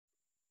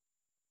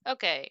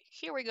Okay,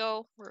 here we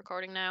go. We're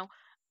recording now.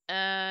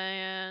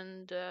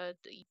 And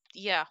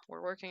yeah,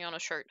 we're working on a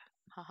shirt.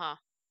 Haha.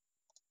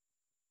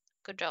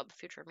 Good job,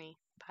 future me,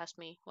 past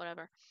me,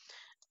 whatever.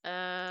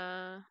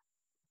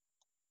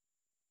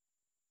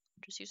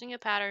 Just using a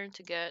pattern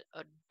to get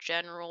a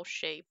general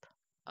shape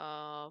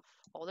of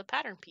all the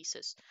pattern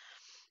pieces.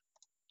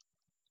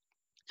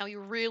 Now, you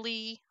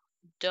really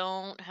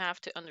don't have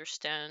to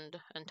understand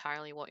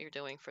entirely what you're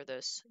doing for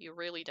this. You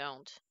really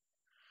don't.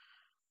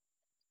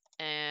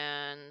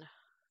 And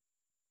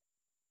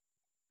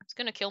it's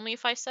gonna kill me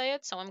if I say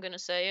it, so I'm gonna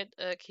say it.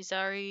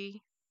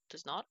 Kizari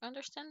does not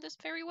understand this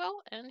very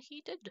well, and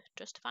he did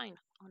just fine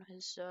on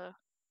his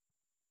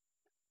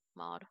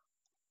mod.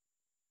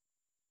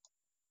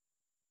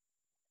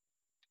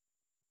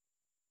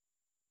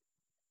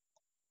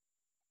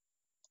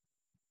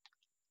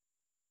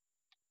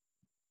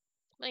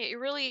 Like, you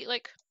really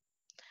like,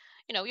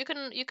 you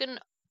can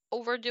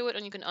overdo it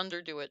and you can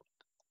underdo it,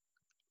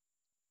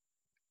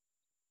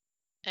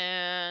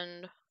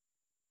 and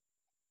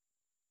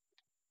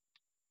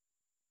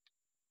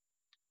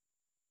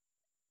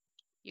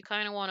you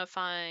kind of want to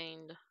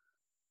find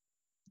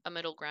a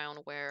middle ground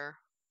where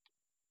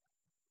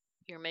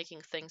you're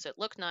making things that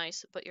look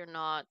nice, but you're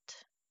not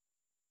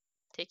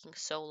taking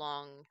so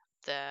long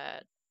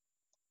that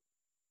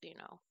you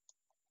know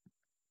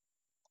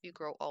you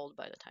grow old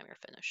by the time you're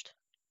finished.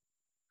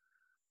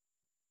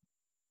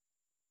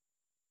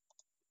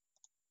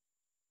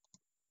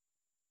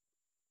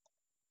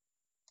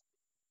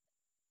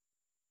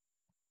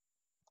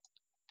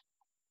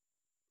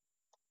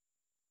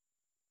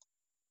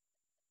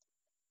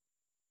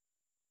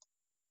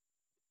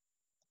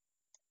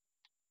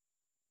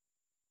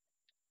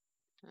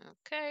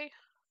 Okay,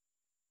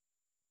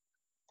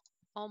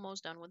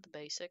 almost done with the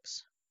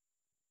basics.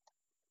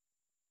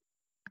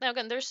 Now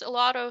again, there's a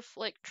lot of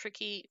like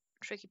tricky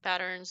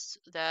patterns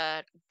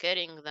that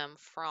getting them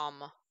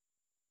from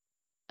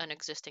an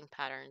existing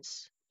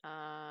patterns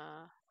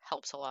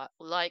helps a lot.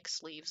 Like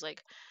sleeves,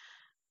 like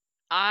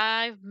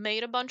I've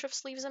made a bunch of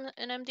sleeves in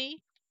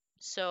MD,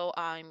 so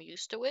I'm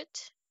used to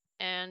it,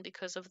 and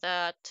because of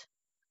that,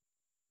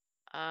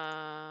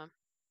 uh,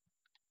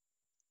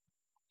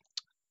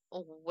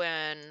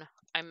 when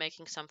I'm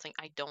making something,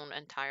 I don't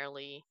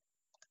entirely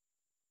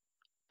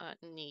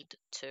need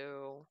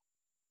to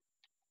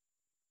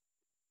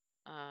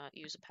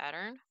use a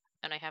pattern,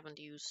 and I haven't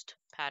used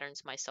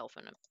patterns myself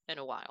in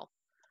a while.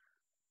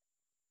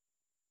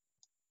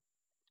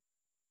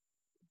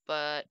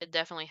 But it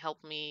definitely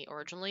helped me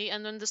originally.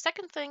 And then the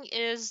second thing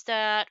is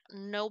that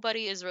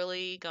nobody is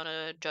really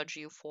gonna judge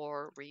you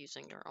for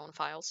reusing your own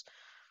files.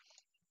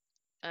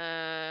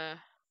 Uh,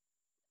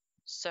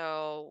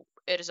 so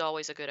it is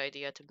always a good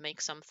idea to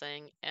make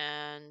something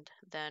and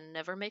then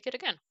never make it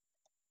again,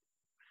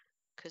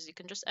 because you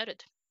can just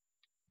edit.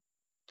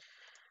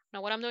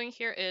 Now what I'm doing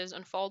here is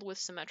unfold with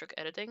symmetric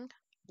editing,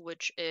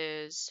 which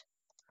is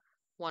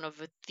one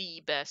of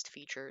the best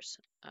features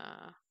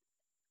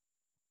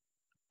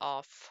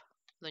of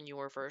the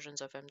newer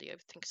versions of MD. I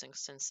think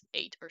since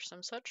 8 or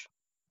some such.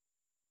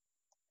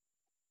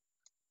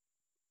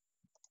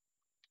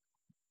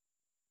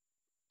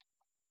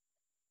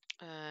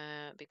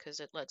 Because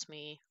it lets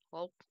me,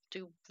 well,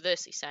 do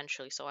this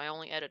essentially. So I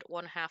only edit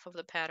one half of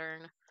the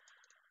pattern,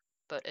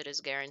 but it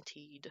is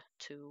guaranteed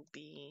to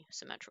be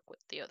symmetric with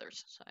the other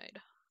side.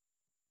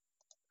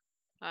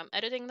 I'm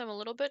editing them a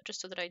little bit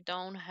just so that I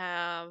don't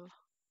have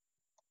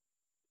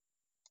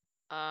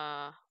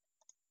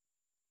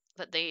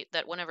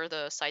that whenever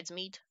the sides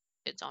meet,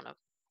 it's on a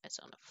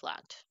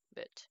flat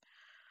bit.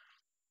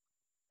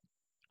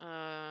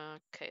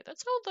 Okay,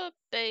 that's all the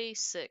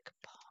basic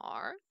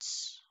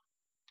parts.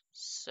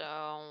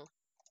 So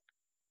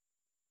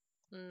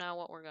now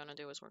what we're gonna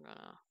do is we're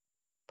gonna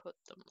put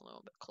them a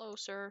little bit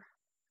closer.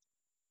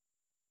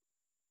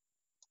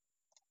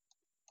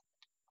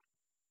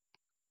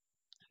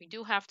 We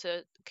do have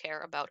to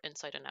care about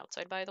inside and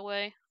outside, by the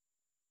way.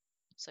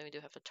 So we do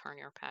have to turn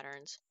your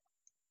patterns.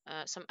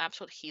 Some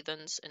absolute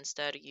heathens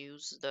instead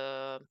use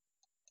the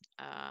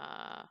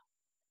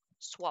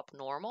swap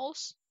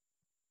normals,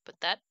 but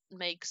that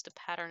makes the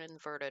pattern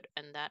inverted,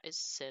 and that is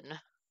sin.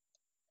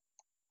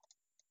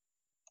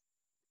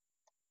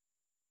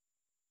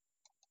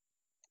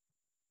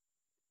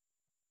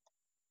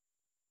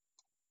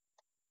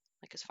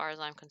 Like, as far as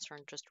I'm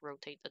concerned, just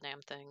rotate the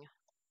damn thing.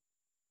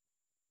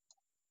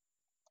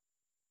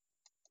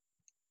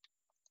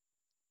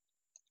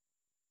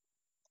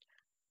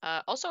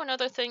 Also,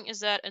 another thing is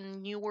that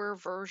in newer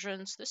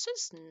versions, this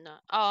is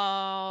not.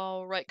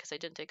 Oh, right, because I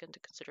didn't take into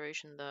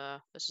consideration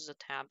this is a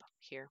tab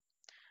here.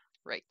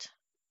 Right.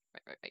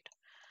 Right.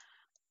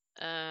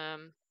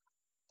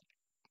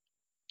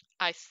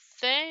 I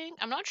think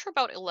I'm not sure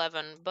about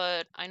 11,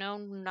 but I know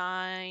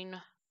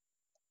 9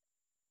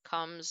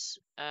 comes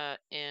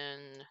in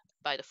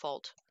by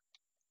default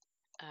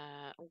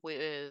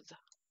with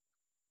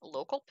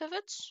local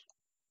pivots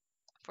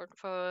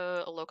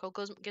for a local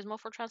gizmo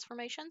for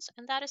transformations,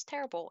 and that is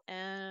terrible,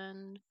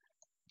 and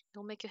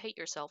it'll make you hate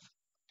yourself,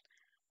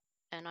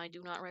 and I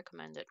do not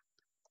recommend it.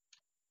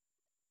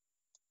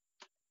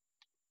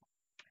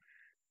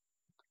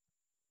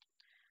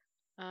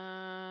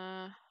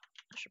 I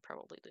should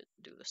probably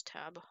do this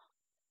tab.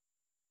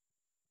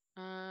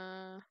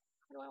 How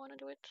do I want to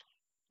do it?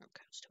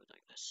 Okay, let's do it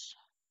like this.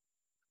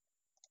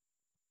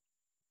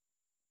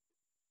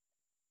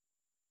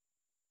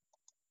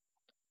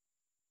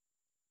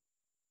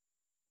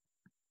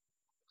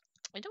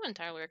 I don't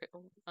entirely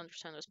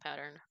understand this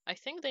pattern. I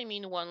think they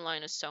mean one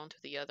line is sewn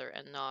to the other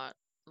and not,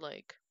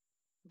 like,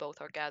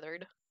 both are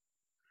gathered.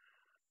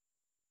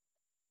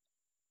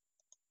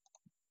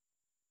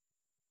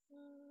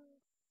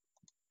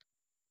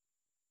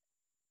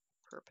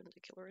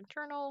 Perpendicular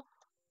internal.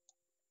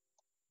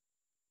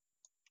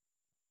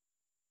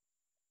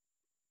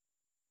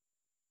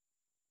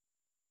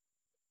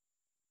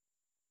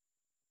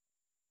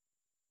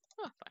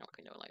 Oh, fine, we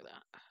can do it like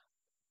that.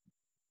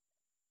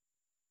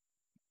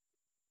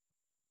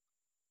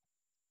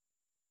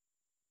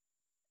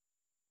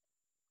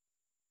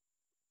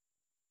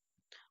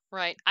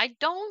 Right. I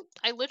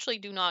literally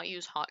do not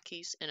use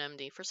hotkeys in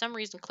MD. For some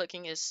reason,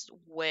 clicking is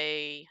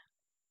way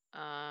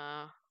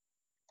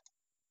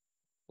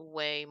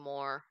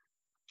more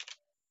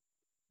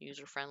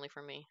user-friendly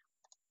for me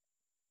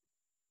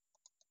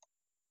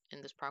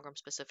in this program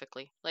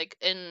specifically. Like,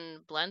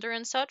 in Blender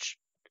and such,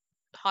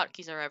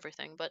 hotkeys are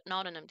everything, but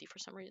not in MD for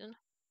some reason.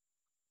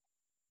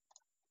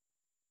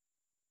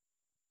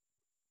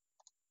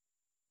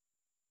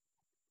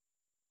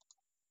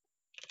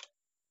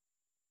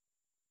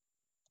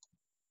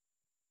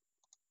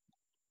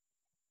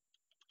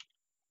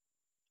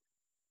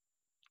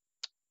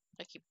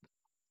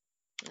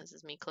 This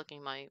is me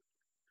clicking my...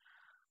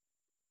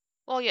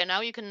 Well, yeah,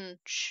 now you can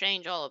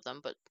change all of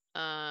them, but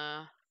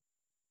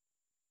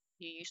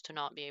you used to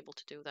not be able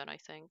to do that, I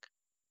think.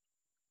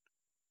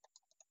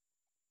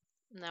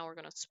 Now we're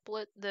gonna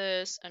split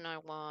this, and I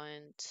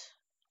want...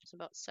 It's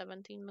about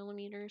 17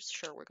 millimeters.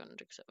 Sure, we're gonna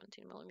do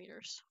 17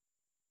 millimeters.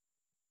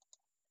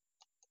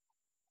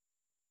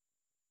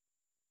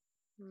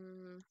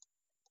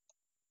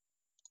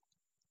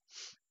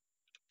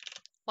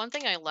 One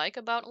thing I like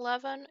about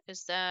 11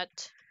 is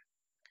that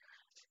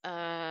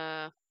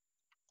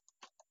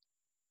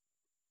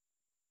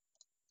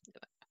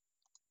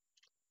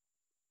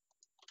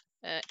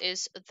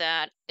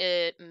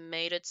it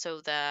made it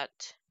so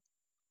that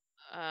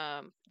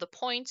the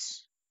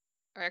points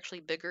are actually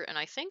bigger, and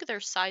I think their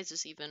size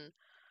is even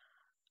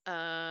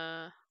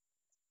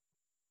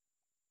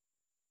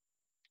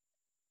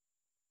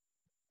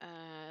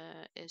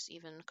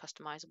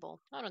customizable.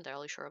 Not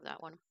entirely sure of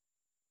that one.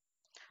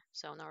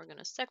 So now we're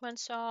gonna segment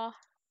saw.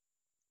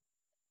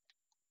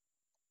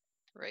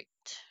 Right.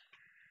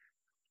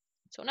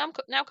 So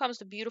now comes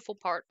the beautiful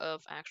part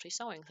of actually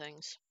sewing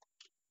things.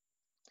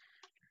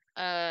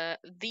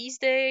 These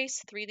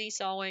days, 3D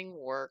sewing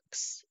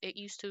works. It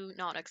used to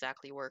not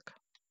exactly work.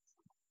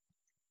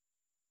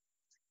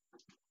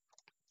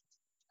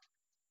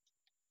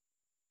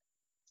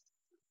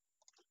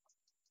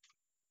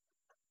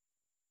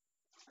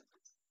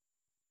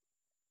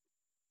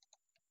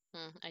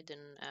 I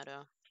didn't add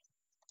a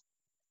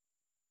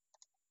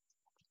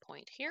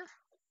point here.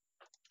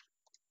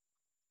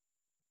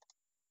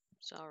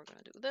 So we're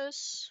gonna do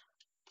this.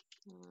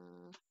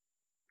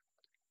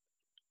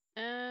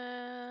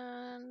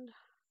 And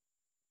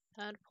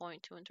add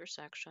point to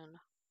intersection.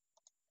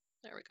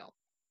 There we go.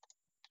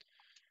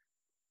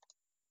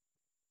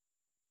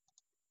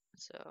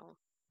 So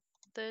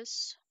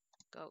this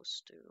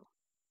goes to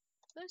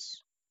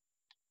this.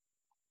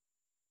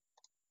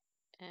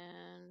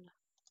 And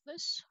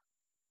this.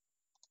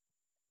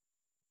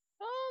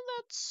 Oh,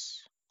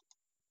 that's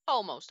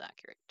almost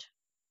accurate.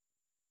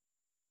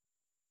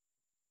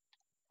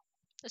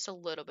 It's a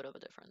little bit of a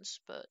difference,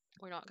 but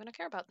we're not going to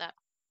care about that.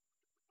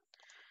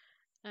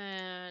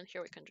 And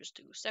here we can just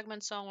do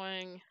segment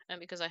sewing, and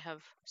because I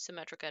have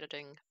symmetric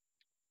editing,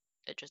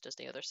 it just does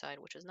the other side,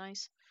 which is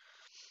nice.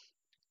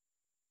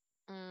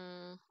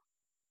 Okay,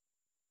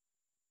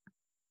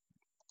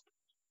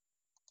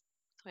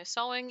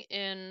 sewing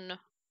in...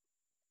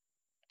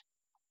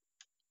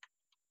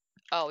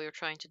 Oh, we were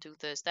trying to do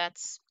this.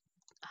 That's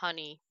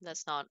honey.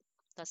 That's not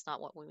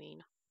what we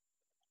mean.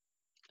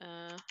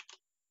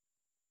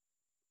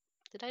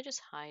 Did I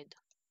just hide?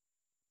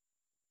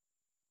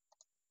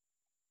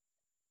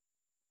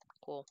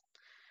 Cool.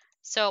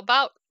 So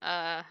about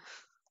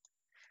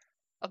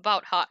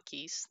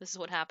hotkeys. This is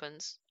what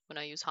happens when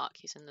I use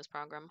hotkeys in this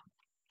program.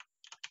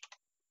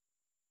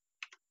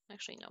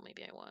 Actually, no,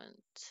 maybe I want...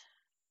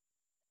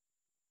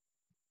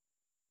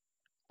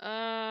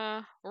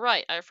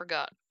 right, I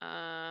forgot.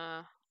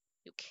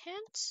 You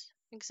can't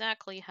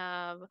exactly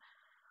have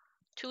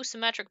two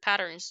symmetric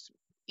patterns,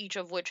 each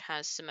of which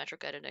has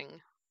symmetric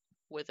editing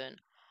within.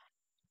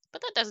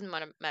 But that doesn't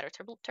matter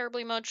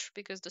terribly much,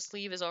 because the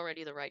sleeve is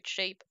already the right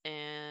shape,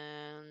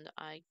 and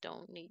I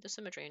don't need the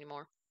symmetry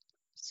anymore.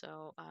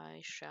 So I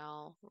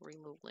shall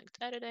remove linked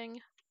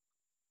editing,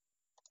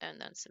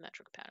 and then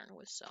symmetric pattern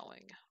with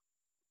sewing.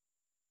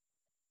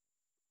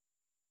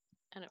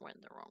 And it went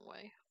the wrong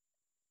way.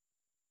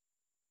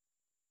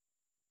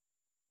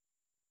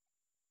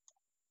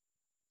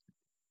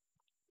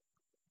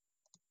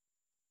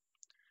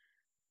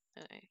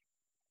 Okay.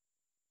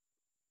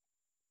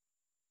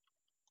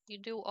 You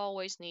do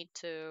always need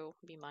to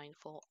be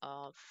mindful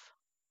of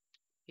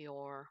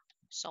your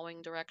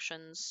sewing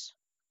directions,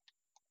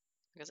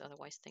 because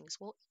otherwise things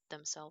will eat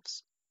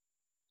themselves.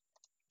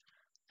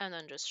 And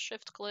then just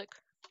shift click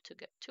to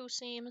get 2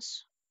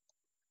 seams.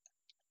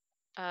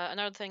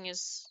 Another thing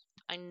is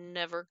I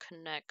never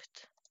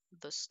connect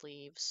the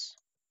sleeves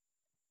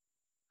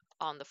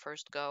on the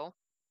first go,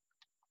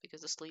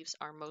 because the sleeves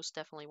are most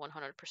definitely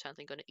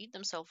 100% going to eat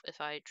themselves if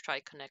I try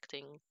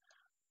connecting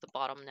the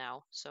bottom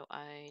now. So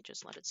I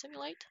just let it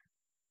simulate,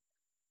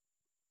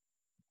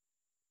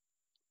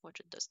 which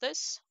it does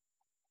this.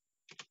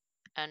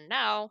 And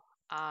now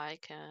I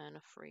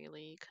can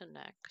freely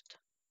connect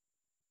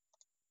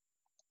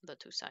the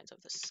 2 sides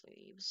of the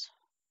sleeves.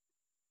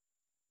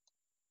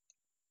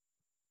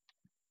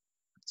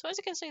 So as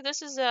you can see,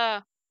 this is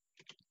a,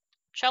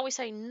 shall we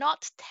say,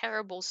 not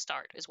terrible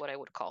start is what I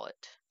would call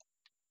it.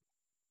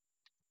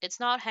 It's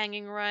not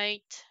hanging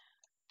right.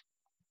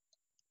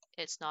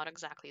 It's not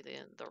exactly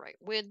the right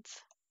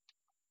width.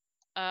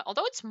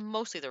 Although it's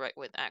mostly the right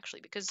width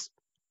actually, because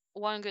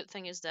one good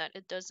thing is that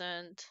it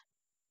doesn't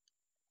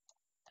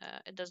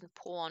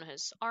pull on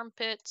his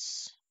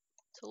armpits.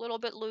 It's a little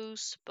bit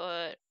loose,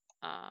 but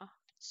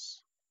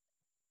it's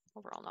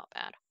overall not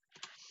bad.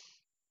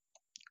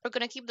 We're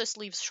gonna keep the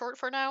sleeves short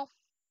for now.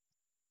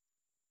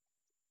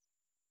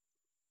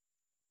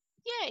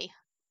 Yay!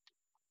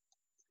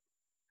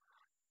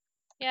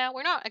 Yeah,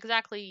 we're not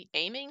exactly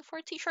aiming for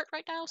a t-shirt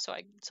right now, so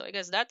I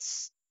guess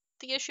that's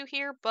the issue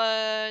here,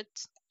 but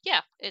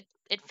yeah, it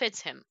fits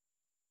him.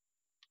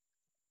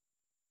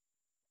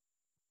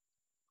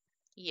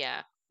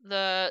 Yeah.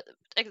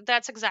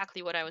 That's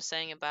exactly what I was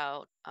saying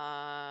about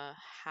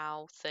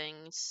how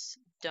things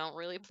don't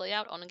really play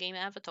out on game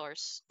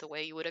avatars the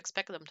way you would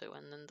expect them to,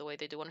 and then the way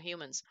they do on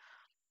humans.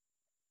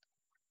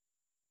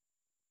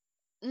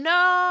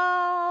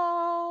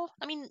 No,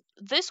 I mean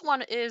this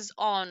one is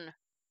on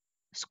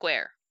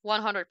Square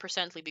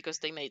 100%ly because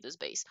they made this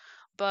base,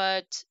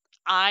 but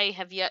I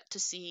have yet to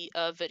see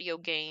a video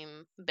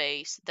game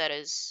base that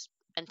is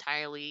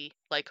entirely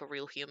like a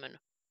real human.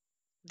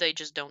 They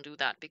just don't do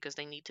that because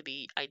they need to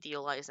be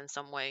idealized in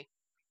some way.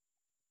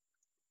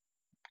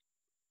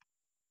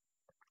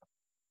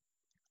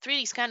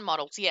 3D scan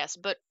models, yes,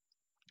 but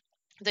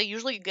they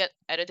usually get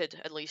edited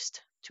at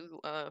least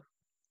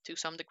to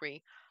some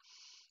degree,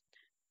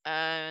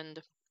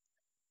 and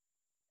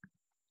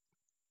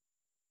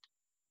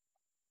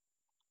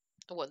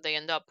what they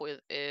end up with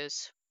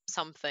is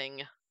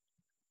something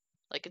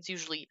like, it's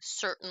usually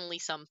certainly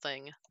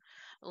something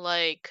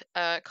like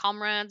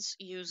Comrades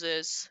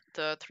uses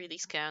the 3D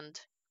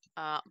scanned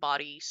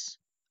bodies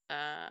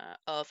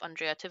of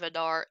Andrea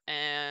Tivadar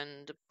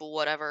and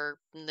whatever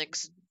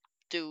Nick's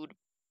dude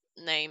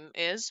name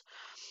is,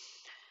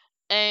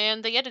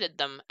 and they edited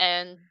them,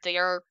 and they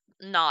are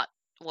not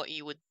what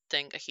you would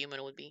think a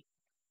human would be.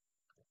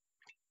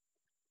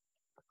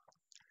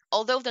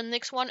 Although the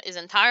Nyx one is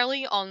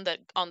entirely on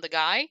the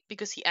guy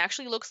because he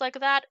actually looks like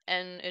that,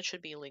 and it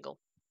should be illegal.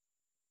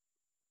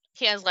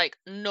 He has like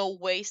no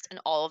waist and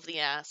all of the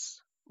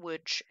ass,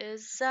 which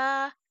is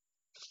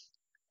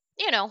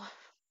you know,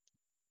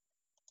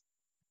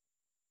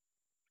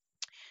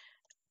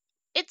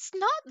 it's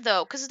not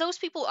though, because those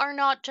people are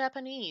not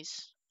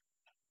Japanese.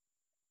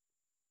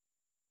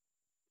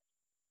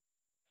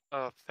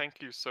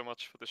 Thank you so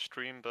much for the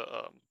stream, but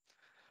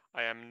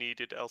I am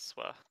needed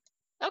elsewhere.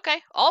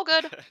 Okay, all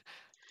good.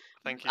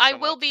 Thank you so much.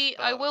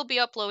 I will be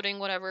uploading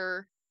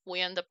whatever we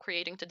end up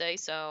creating today,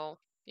 so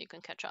you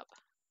can catch up.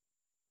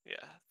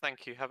 Yeah,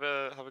 thank you. Have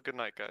a good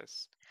night,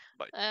 guys.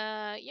 Bye.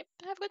 Yep.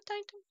 Have a good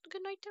time.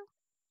 Good night too.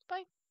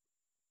 Bye.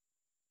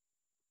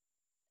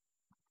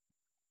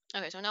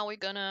 Okay, so now we're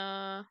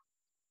gonna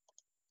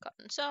cut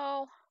and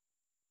sew.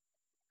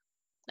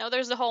 Now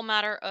there's the whole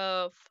matter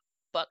of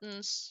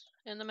buttons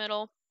in the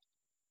middle,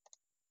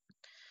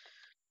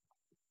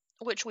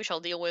 which we shall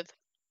deal with.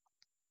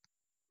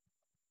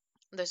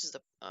 This is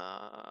the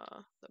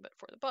bit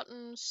for the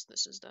buttons.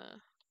 This is the,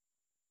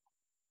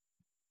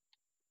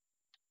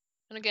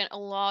 and again, a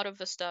lot of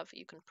the stuff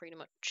you can pretty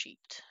much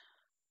cheat.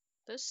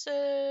 This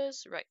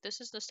is right. This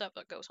is the stuff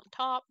that goes on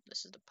top.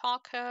 This is the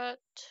pocket,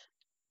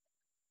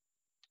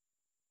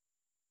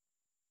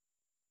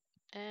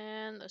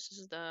 and this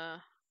is the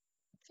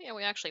thing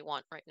we actually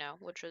want right now,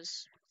 which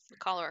is the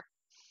collar.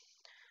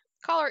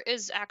 Collar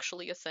is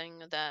actually a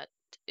thing that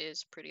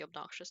is pretty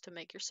obnoxious to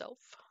make yourself.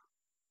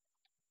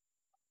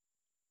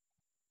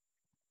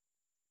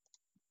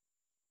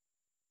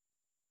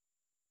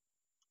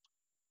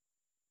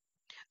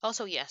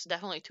 Also, yes,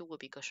 definitely 2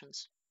 whoopee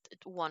cushions.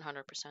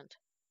 100%.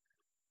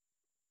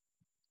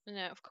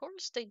 Now, of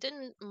course, they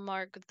didn't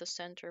mark the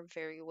center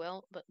very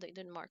well, but they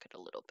did mark it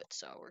a little bit,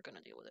 so we're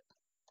gonna deal with it.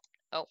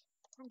 Oh,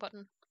 wrong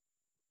button.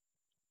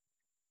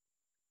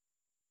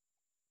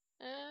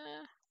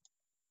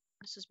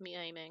 This is me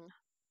aiming.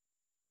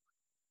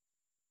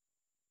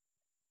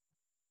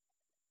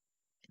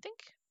 I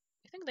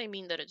think they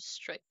mean that it's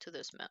straight to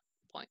this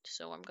point,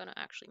 so I'm gonna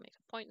actually make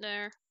a point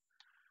there.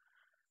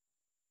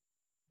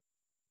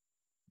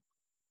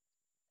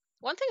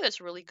 One thing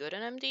that's really good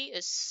in MD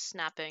is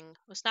snapping.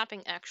 The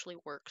snapping actually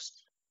works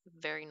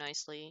very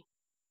nicely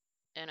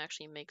and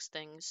actually makes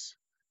things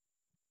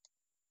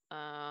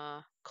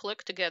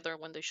click together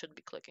when they should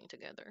be clicking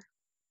together.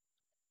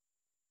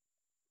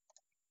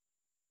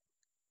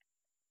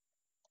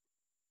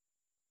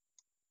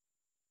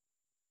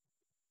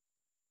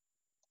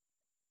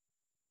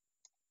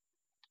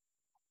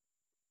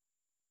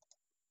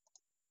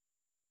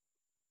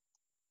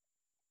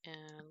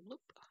 And loop.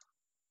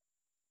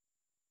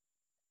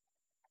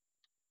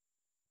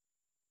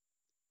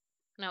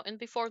 Now, and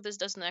before this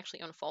doesn't actually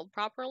unfold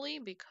properly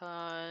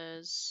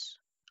because...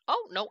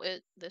 Oh, no,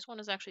 this one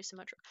is actually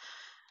symmetric.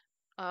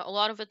 A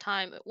lot of the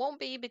time it won't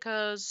be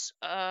because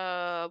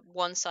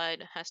one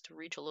side has to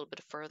reach a little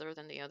bit further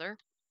than the other.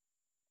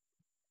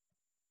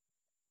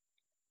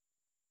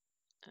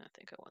 I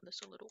think I want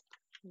this a little...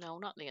 No,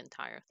 not the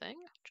entire thing,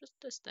 just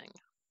this thing.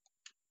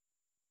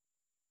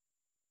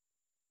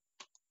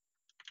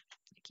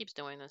 It keeps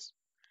doing this.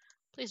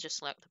 Please just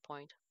select the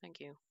point. Thank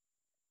you.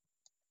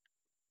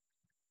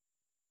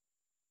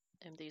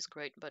 MD is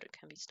great, but it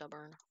can be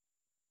stubborn.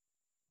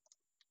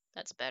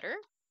 That's better.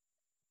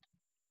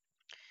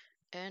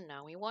 And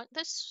now we want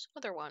this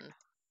other one.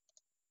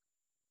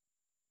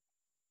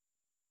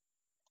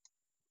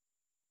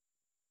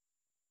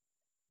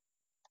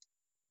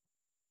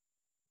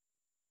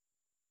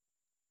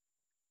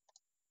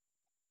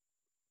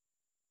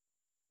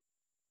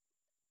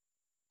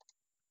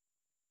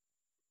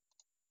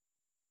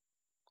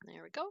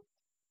 There we go.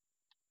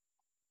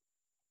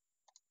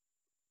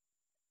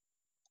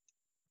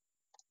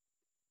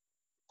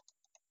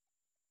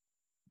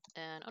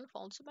 And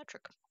unfold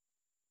symmetric.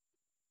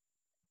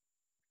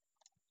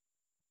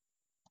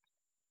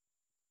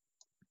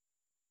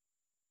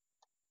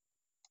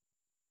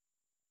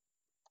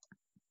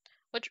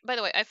 Which, by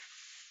the way, I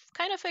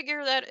kind of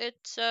figure that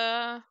it's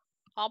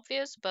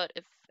obvious, but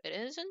if it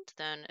isn't,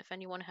 then if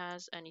anyone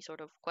has any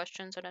sort of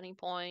questions at any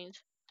point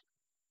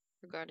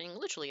regarding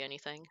literally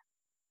anything,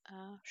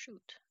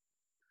 shoot.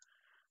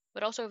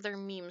 But also if they're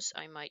memes,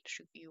 I might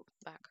shoot you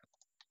back.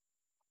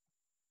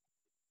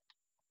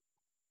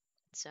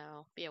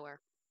 So be aware.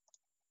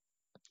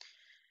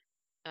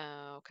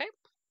 Okay.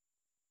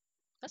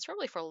 That's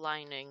probably for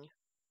lining.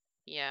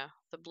 Yeah,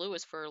 the blue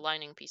is for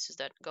lining pieces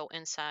that go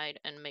inside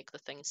and make the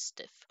thing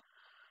stiff.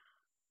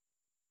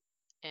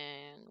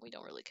 And we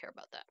don't really care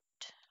about that.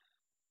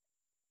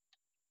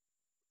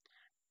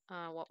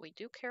 What we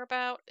do care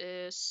about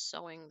is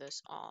sewing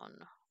this on.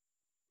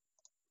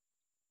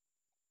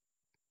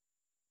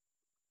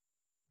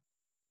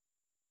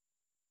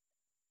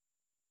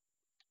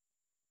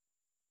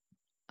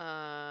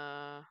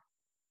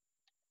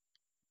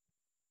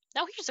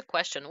 Now here's a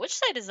question. Which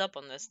side is up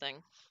on this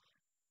thing?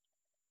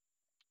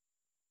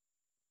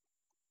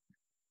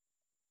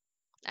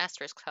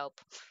 Asterisk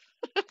help.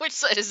 Which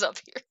side is up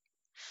here?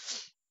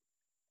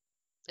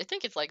 I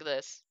think it's like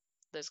this.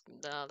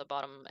 The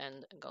bottom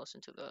end goes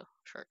into the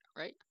shirt,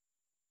 right?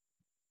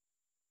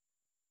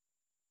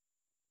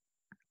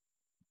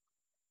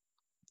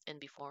 And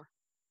before.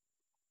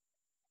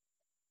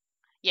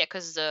 Yeah,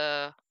 cause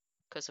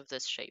of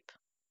this shape.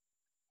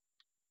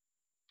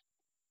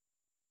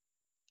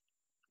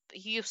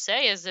 You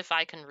say as if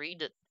I can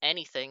read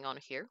anything on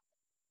here.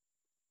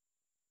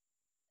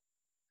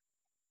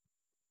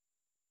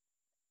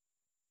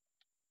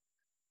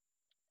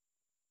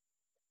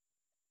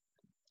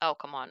 Oh,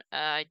 come on.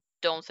 I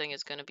don't think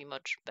it's gonna be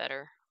much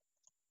better.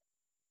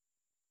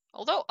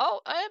 Although,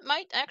 oh, it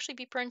might actually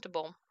be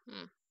printable.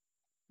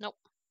 Nope.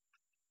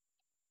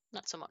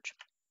 Not so much.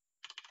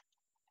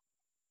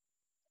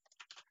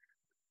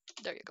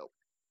 There you go.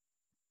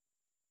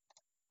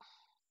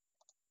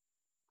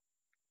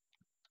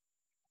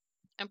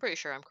 I'm pretty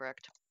sure I'm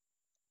correct.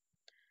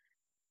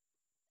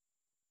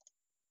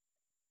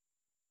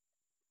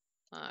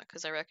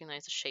 Because I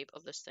recognize the shape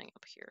of this thing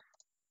up here.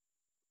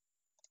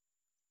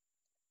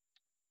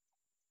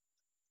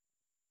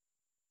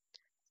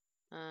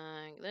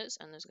 This,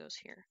 and this goes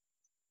here.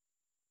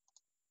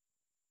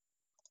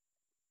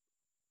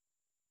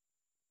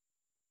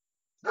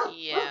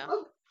 Yeah.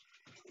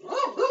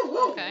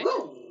 Okay.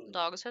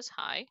 Dog says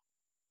hi.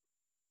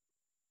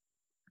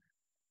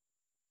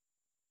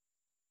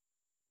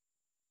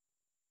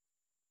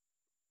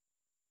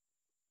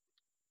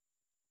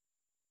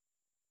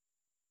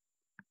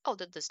 Oh,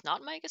 did this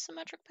not make a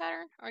symmetric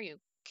pattern? Are you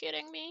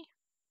kidding me?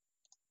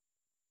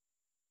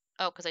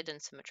 Oh, because I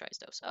didn't symmetrize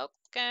those.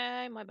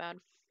 Okay, my bad.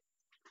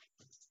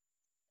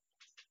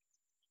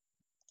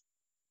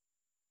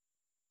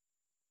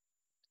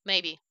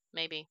 Maybe.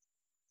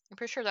 I'm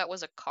pretty sure that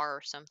was a car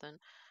or something.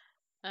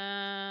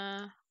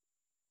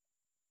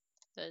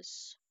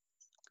 This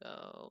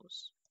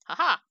goes...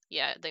 Haha!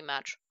 Yeah, they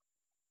match.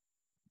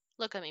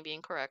 Look at me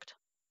being correct.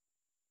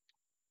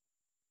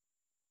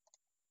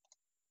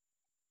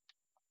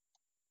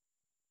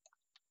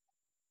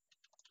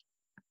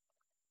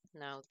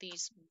 Now,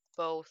 these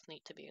both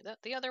need to be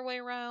the other way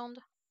around.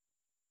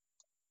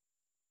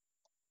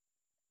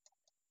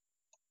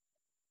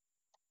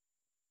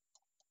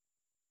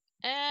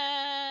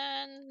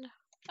 And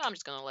I'm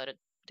just gonna let it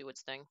do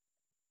its thing.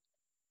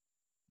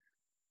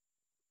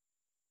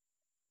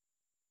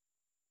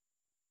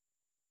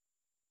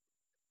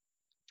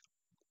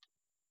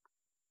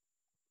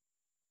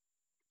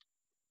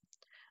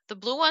 The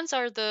blue ones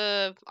are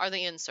the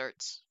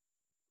inserts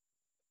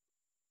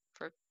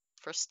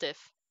for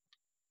stiff.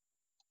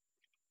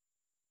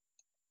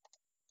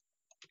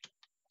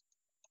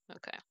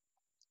 Okay.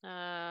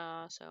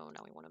 So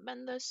now we want to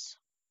bend this.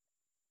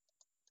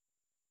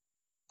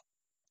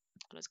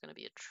 And it's gonna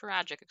be a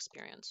tragic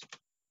experience.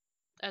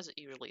 As it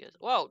usually is.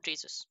 Whoa,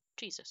 Jesus.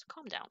 Jesus,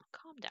 calm down.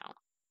 Calm down.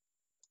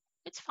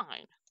 It's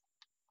fine.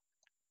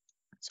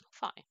 It's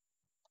all fine.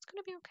 It's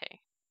gonna be okay.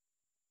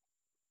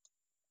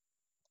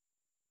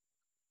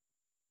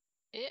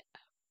 Yeah.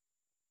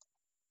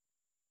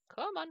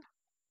 Come on.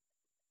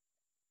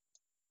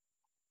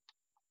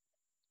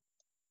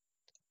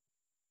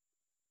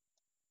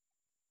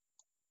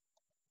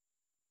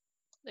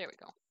 There we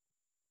go.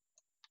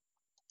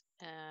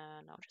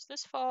 And now just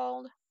this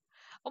fold.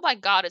 Oh my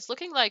god, it's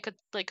looking like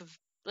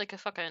a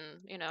fucking,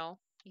 you know,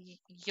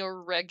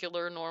 your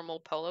regular normal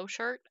polo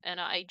shirt, and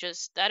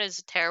that is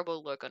a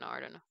terrible look on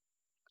Arden.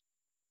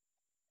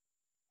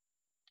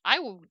 I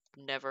would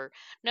never.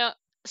 Now,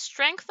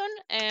 strengthen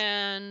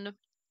and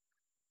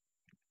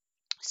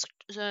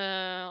switch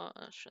the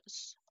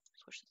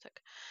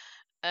tick.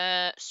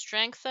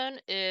 Strengthen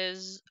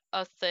is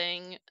a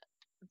thing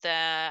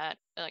that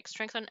like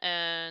strengthen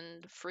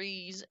and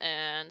freeze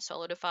and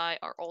solidify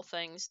are all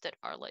things that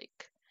are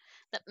like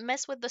that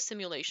mess with the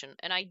simulation,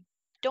 and I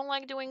don't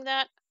like doing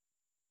that.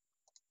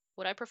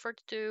 What I prefer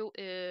to do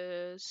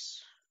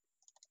is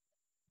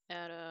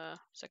add a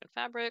second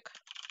fabric.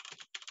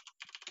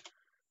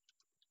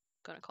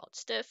 Gonna call it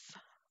stiff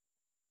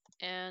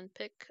and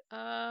pick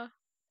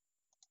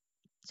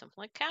something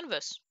like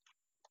canvas.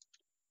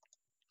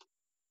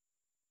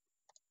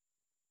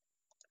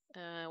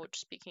 Which,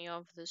 speaking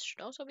of, this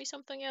should also be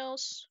something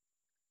else.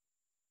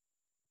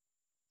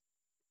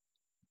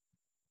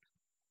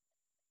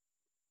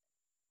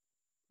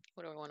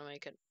 What do I want to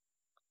make it?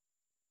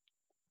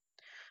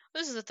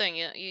 This is the thing.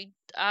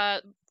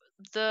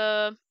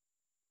 The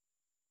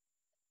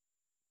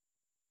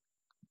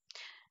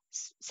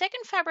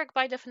second fabric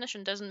by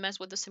definition doesn't mess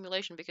with the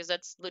simulation because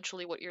that's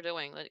literally what you're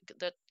doing. Like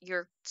that,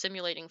 you're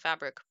simulating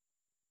fabric.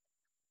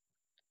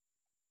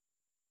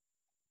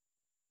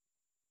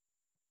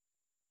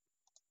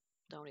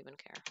 Don't even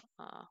care.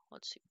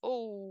 Let's see.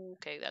 Oh,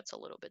 okay, that's a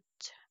little bit.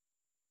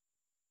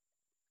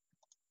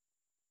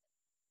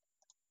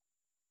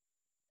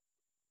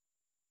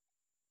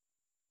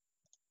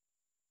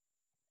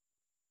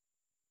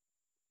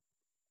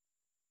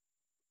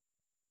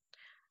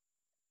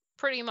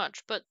 Pretty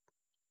much, but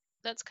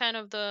that's kind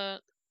of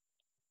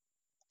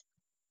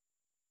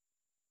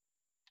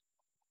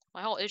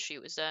my whole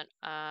issue is that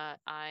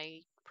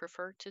I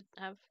prefer to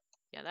have.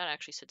 Yeah, that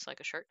actually sits like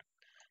a shirt.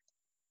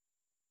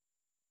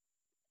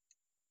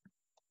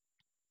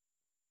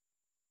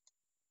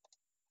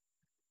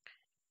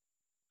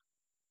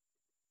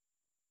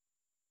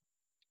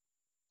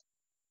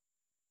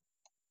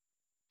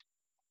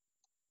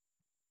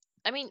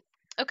 I mean,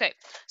 okay.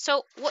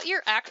 So what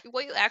you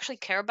actually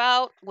care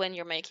about when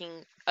you're making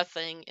a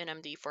thing in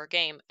MD for a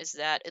game is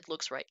that it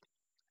looks right.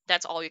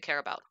 That's all you care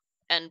about.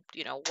 And,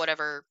 you know,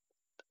 whatever,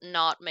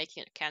 not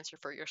making it cancer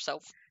for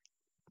yourself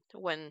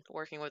when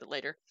working with it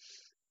later.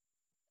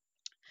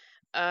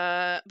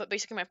 But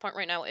basically my point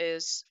right now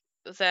is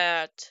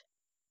that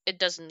it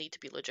doesn't need to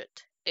be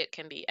legit. It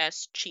can be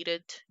as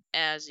cheated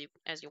as you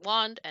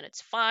want, and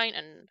it's fine,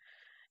 and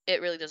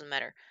it really doesn't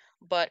matter.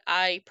 But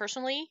I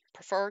personally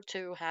prefer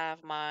to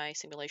have my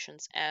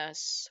simulations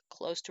as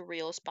close to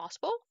real as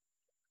possible,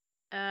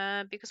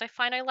 because I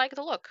find I like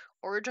the look.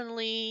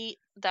 Originally,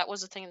 that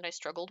was a thing that I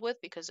struggled with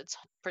because it's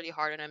pretty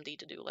hard in MD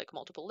to do like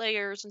multiple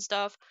layers and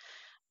stuff.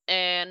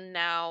 And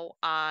now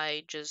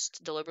I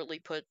just deliberately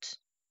put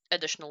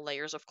additional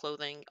layers of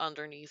clothing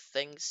underneath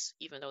things,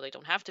 even though they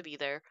don't have to be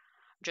there,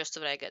 just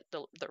so that I get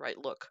the right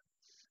look.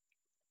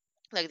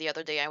 Like the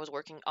other day, I was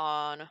working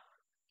on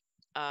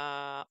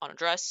a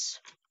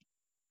dress,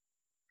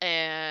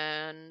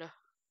 and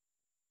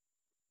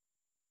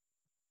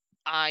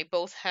I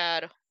both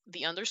had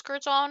the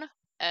underskirts on,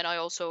 and I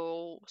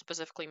also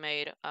specifically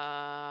made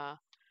an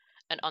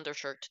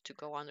undershirt to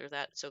go under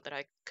that so that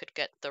I could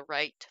get the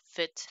right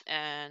fit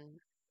and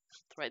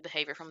the right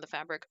behavior from the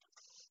fabric.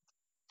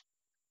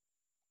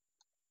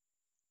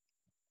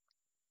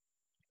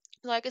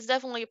 Like, it's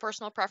definitely a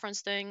personal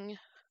preference thing.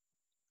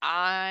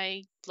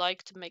 I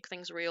like to make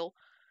things real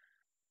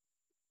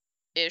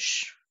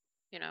ish,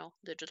 you know,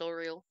 digital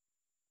real.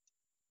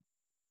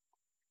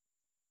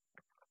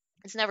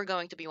 It's never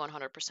going to be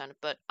 100%,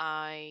 but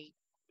I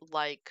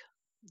like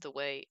the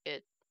way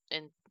it,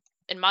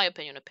 in my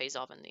opinion, it pays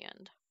off in the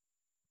end.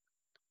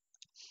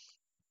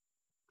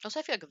 Also,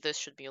 I feel like this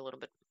should be a little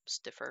bit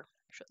stiffer.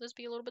 Should this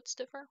be a little bit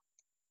stiffer?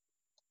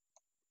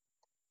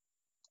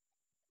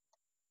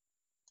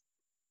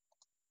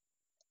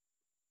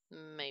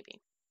 Maybe.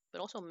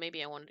 But also,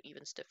 maybe I want it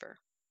even stiffer.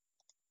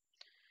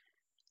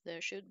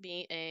 There should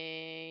be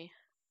a...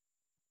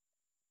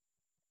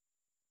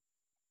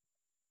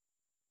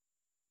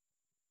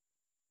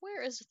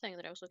 Where is the thing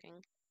that I was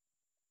looking?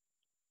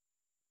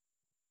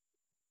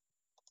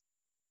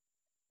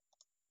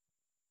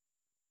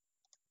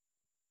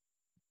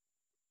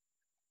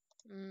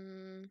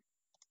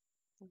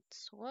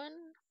 This one?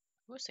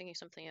 I was thinking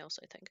something else,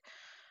 I think.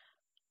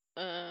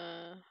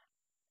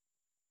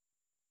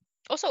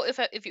 Also,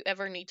 if you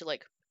ever need to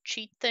like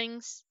cheat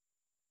things,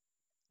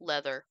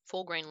 leather,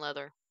 full grain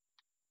leather.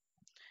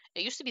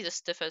 It used to be the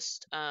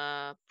stiffest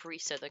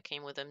preset that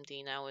came with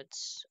MD. Now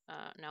it's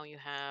now you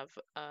have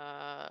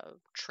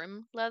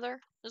trim leather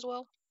as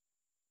well,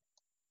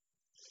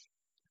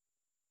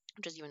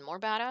 which is even more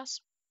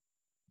badass.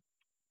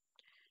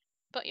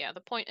 But yeah,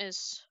 the point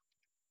is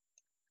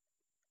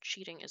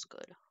cheating is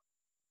good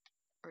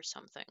or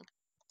something.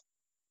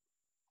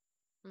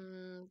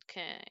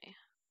 Okay.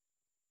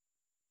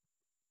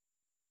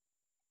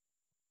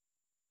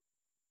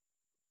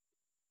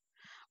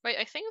 Right,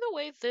 I think the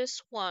way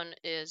this one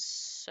is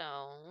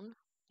sewn,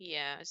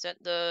 yeah, is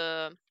that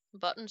the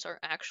buttons are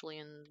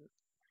actually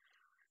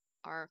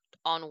are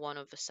on one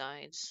of the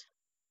sides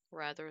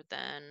rather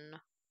than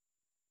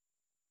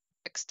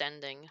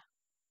extending.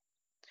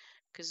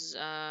 Because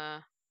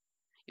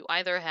you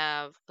either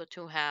have the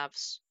two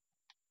halves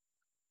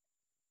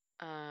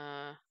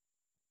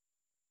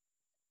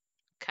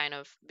kind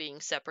of being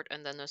separate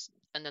and then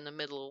the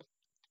middle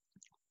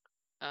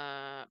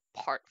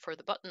part for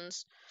the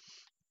buttons,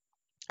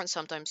 and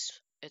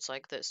sometimes it's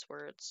like this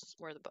where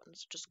the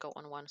buttons just go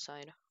on one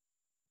side.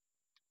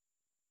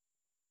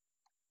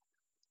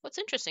 What's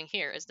interesting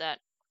here is that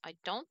I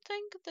don't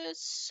think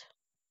this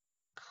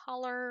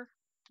color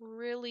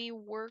really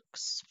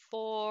works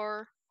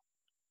for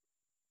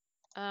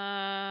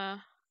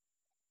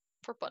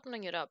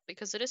buttoning it up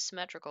because it is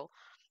symmetrical.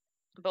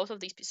 Both of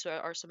these pieces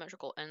are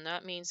symmetrical, and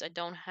that means I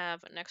don't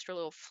have an extra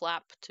little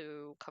flap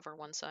to cover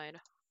one side,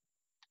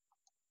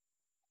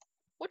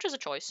 which is a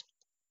choice.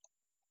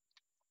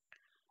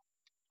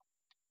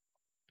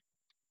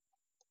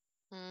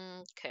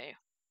 Okay.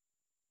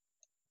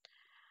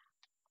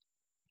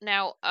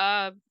 Now,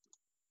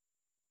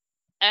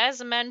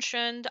 as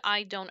mentioned,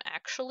 I don't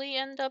actually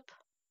end up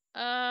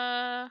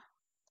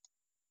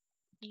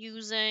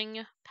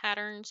using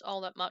patterns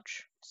all that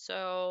much,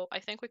 so I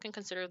think we can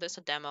consider this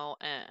a demo,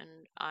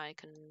 and I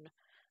can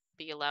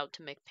be allowed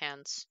to make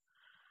pants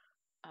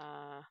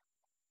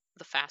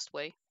the fast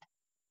way,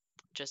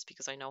 just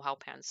because I know how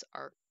pants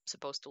are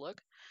supposed to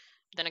look.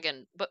 Then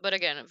again, but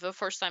again, the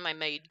first time I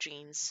made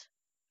jeans,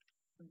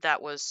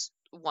 that was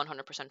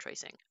 100%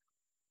 tracing.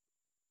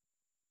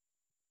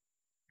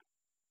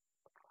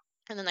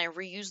 And then I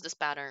reused this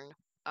pattern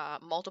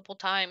multiple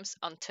times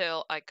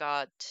until I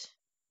got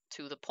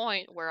to the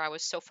point where I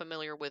was so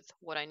familiar with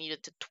what I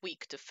needed to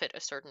tweak to fit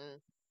a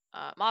certain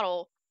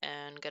model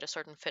and get a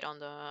certain fit on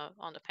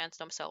the pants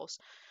themselves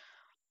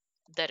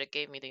that it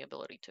gave me the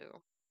ability to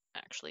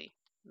actually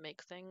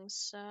make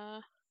things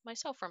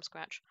myself from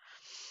scratch.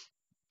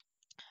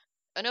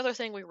 Another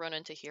thing we run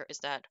into here is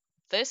that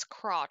this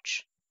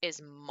crotch is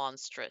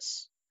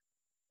monstrous.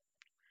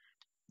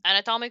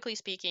 Anatomically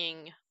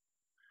speaking,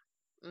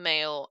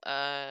 male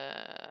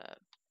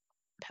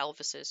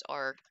pelvises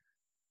are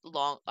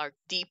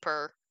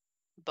deeper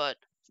but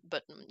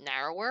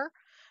narrower,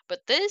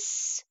 but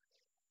this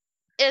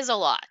is a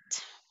lot.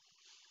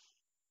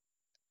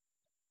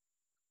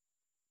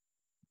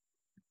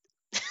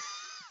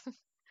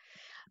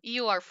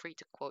 You are free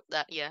to quote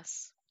that,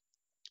 yes.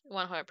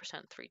 100%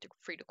 free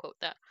to quote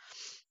that.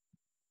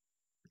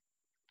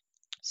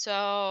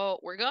 So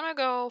we're gonna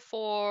go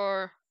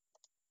for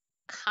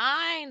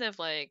kind of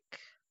like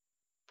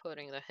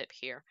putting the hip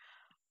here.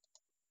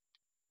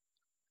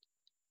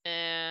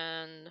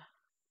 And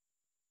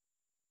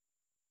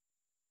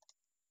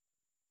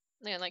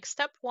yeah, like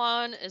step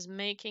one is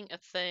making a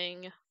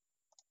thing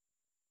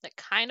that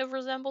kind of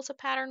resembles a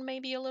pattern,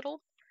 maybe a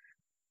little.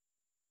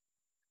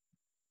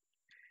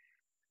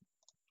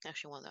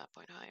 Actually, want that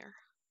point higher.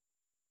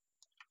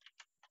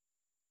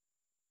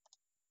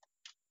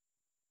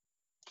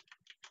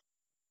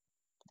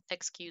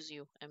 Excuse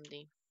you,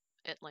 MD.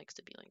 It likes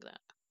to be like that.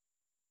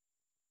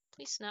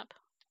 Please snap.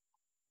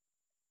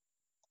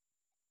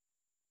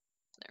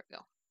 There we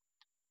go.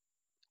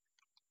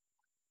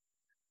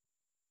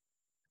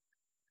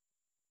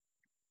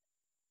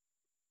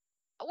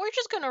 We're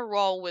just gonna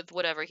roll with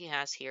whatever he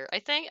has here. I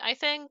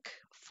think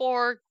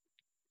for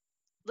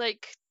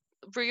like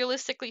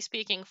realistically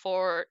speaking,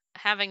 for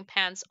having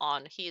pants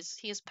on,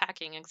 he's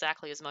packing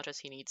exactly as much as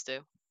he needs to.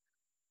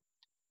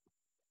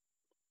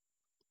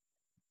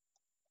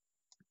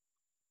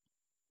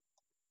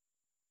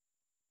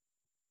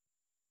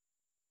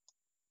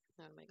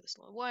 I'm gonna make this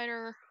a little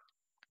wider.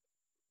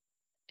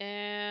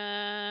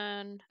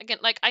 And again,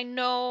 like I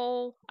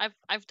know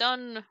I've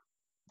done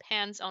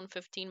pants on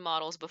 15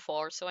 models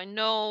before, so I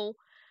know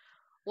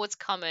what's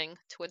coming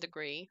to a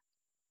degree.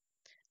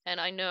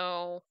 And I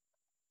know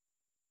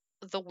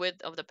the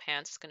width of the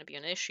pants is going to be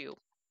an issue.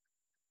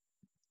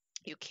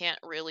 You can't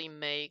really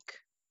make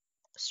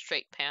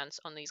straight pants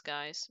on these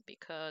guys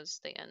because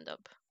they end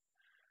up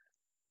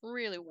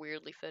really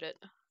weirdly fitted.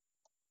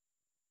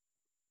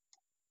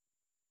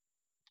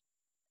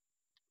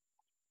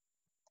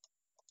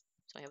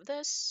 So I have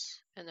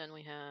this, and then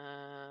we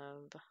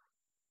have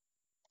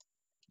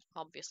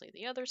obviously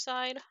the other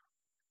side.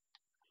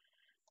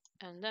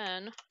 And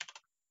then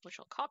we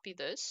shall copy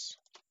this,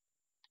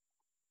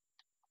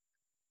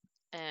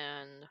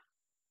 and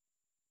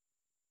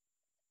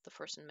the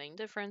first and main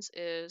difference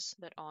is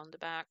that on the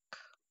back,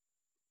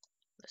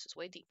 this is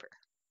way deeper.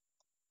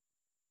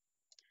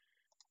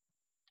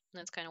 And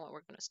that's kind of what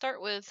we're going to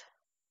start with,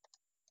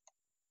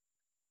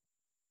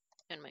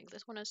 and make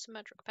this one a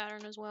symmetric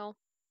pattern as well.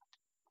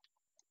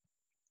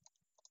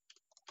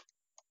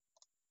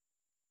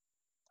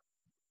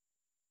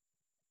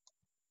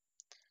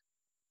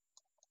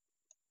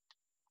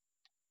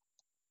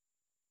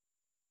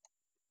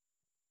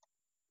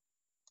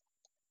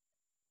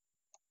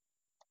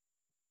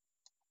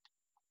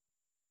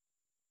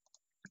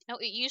 Now,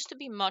 it used to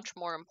be much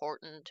more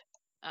important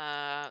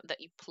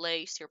that you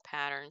place your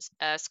patterns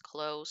as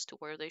close to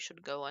where they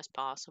should go as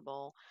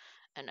possible,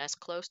 and as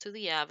close to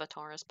the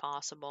avatar as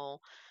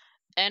possible,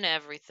 and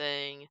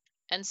everything,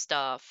 and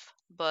stuff.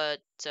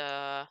 But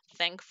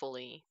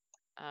thankfully,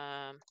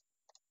 MD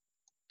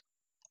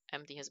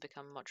has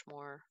become much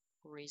more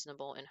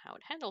reasonable in how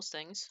it handles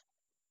things.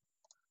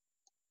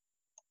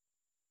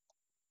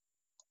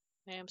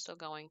 I am still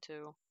going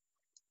to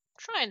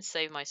try and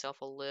save myself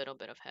a little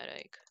bit of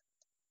headache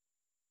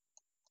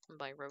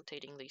by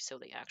rotating these so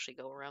they actually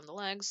go around the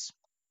legs.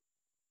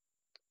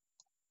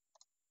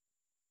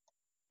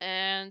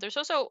 And there's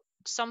also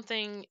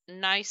something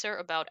nicer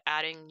about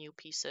adding new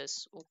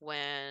pieces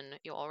when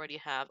you already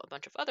have a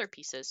bunch of other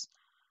pieces,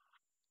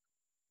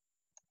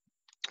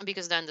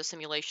 because then the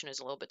simulation is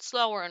a little bit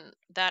slower, and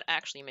that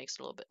actually makes it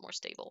a little bit more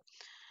stable.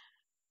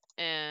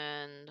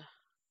 And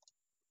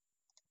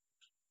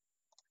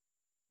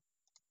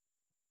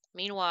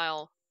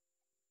meanwhile,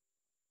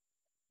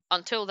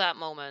 until that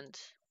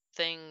moment,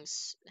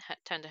 things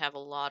tend to have a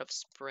lot of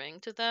spring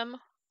to them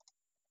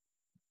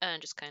and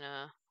just kind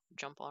of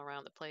jump all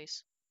around the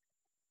place.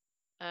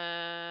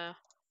 No,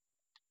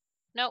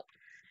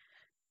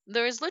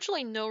 there is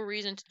literally no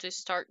reason to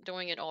start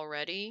doing it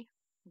already,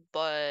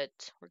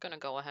 but we're gonna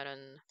go ahead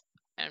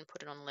and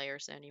put it on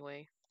layers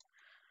anyway.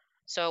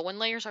 So when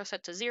layers are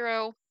set to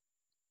 0,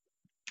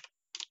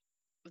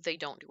 they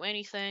don't do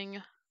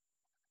anything.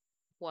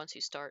 Once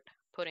you start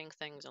putting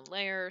things on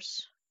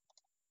layers,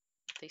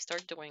 they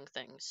start doing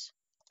things.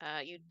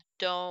 You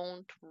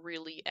don't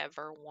really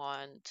ever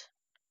want...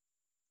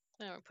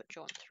 I'm gonna put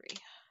you on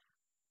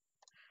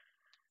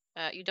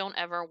 3. You don't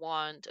ever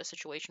want a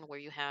situation where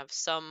you have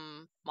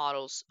some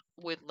models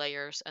with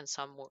layers and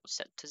some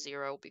set to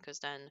 0, because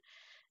then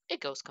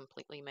it goes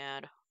completely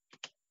mad.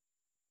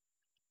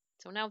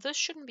 So now this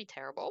shouldn't be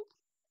terrible.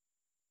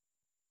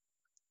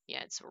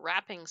 Yeah, it's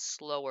wrapping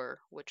slower,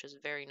 which is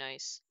very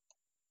nice.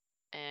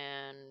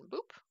 And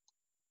boop.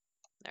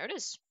 There it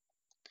is.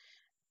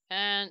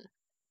 And,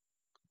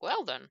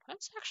 well then,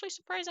 that's actually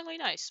surprisingly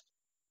nice.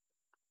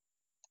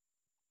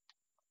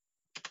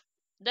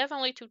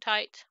 Definitely too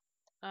tight.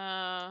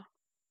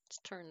 Let's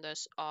turn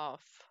this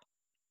off.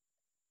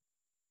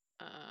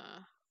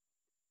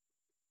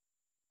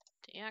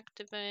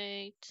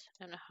 Deactivate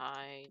and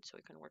hide so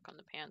we can work on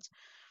the pants.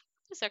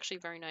 It's actually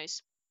very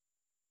nice.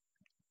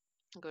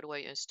 A good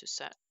way is to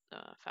set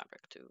the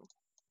fabric to...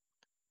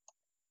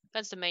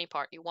 That's the main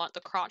part. You want the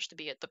crotch to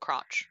be at the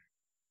crotch.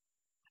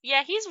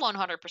 Yeah, he's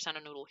 100%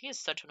 a noodle. He is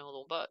such a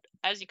noodle, but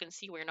as you can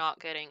see, we're not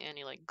getting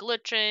any like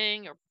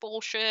glitching or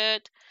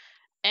bullshit.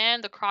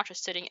 And the crotch is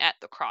sitting at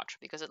the crotch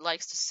because it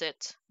likes to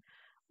sit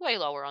way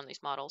lower on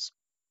these models.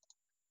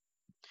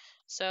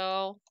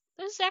 So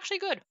this is actually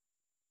good.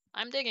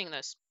 I'm digging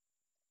this.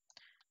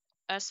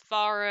 As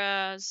far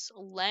as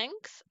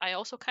length, I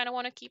also kind of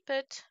want to keep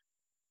it.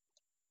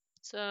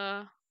 It's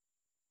a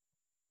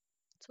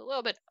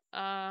little bit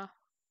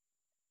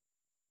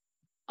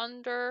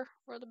under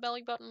where the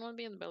belly button would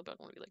be, and the belly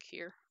button would be like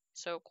here.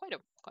 So quite a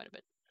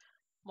bit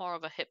more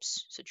of a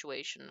hips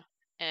situation,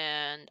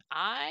 and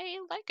I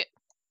like it.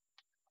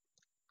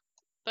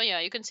 But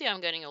yeah, you can see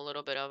I'm getting a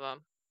little bit of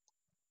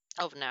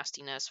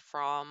nastiness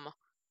from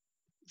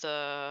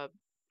the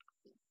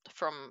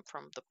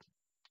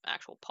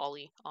actual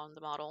poly on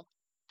the model.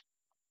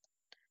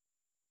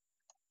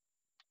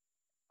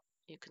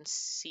 You can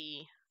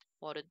see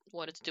what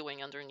it's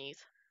doing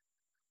underneath.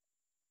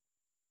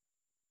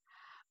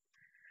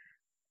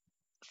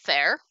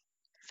 Fair.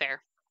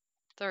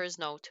 There is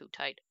no too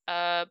tight.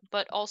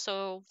 But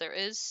also there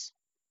is,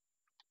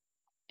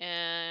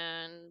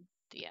 and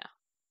yeah,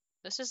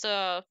 this is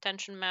a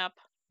tension map,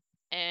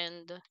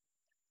 and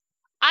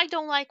I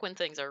don't like when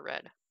things are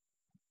red.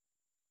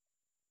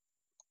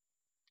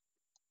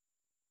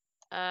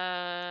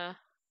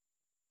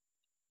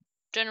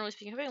 Generally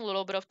speaking, having a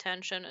little bit of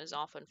tension is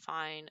often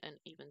fine and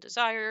even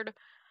desired.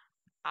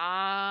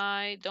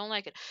 I don't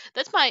like it.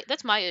 That's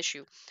my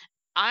issue.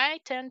 I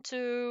tend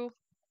to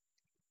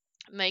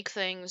make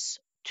things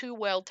too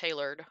well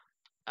tailored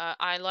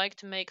I like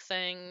to make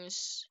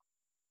things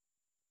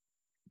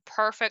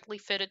perfectly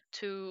fitted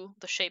to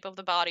the shape of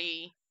the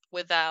body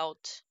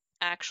without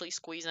actually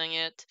squeezing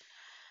it.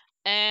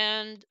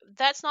 And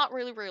that's not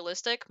really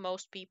realistic.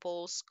 Most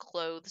people's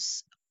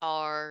clothes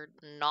are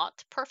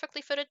not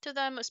perfectly fitted to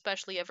them,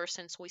 especially ever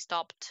since we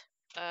stopped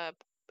uh,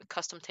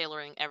 custom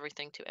tailoring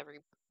everything to every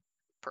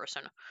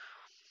person.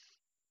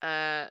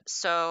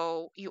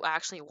 So you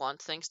actually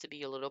want things to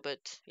be a little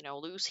bit,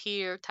 loose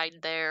here,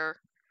 tight there.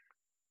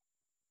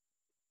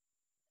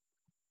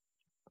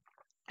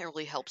 It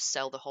really helps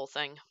sell the whole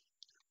thing.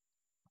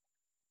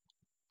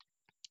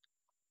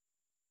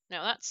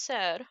 Now, that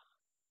said,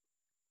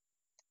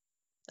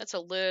 that's a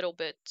little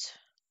bit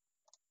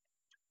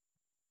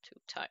too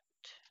tight.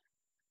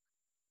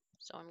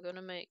 So I'm going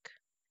to make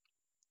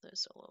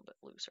this a little bit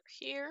looser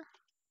here.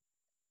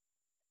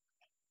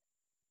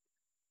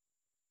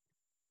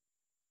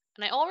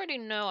 And I already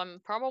know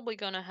I'm probably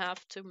going to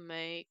have to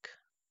make...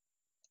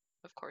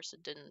 Of course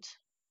it didn't.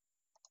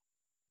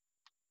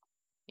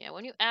 Yeah,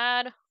 when you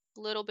add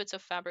little bits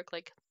of fabric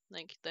like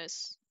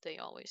this, they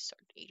always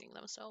start eating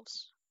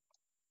themselves.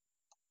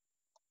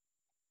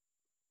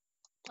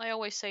 I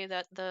always say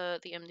that the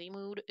MD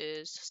mood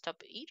is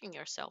stop eating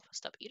yourself,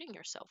 stop eating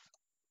yourself.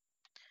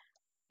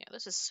 Yeah,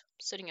 this is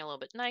sitting a little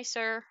bit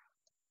nicer.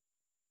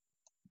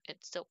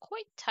 It's still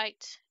quite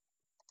tight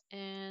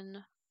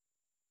in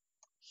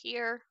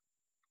here,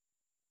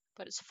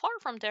 but it's far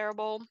from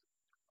terrible.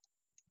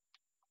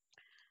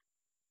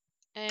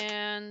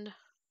 And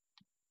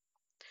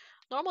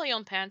normally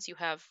on pants you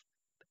have,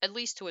 at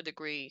least to a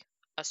degree,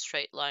 a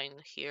straight line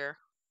here,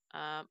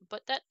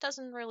 but that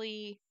doesn't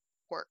really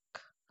work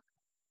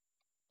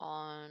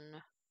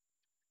on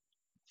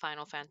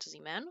Final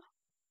Fantasy Men.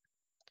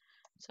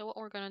 So what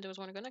we're going to do is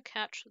we're going to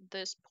catch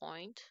this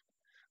point.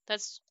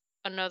 That's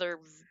another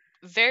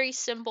very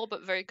simple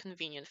but very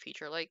convenient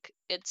feature. Like,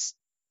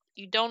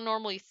 you don't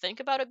normally think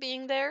about it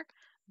being there,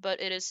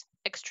 but it is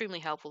extremely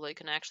helpful. You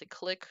can actually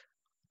click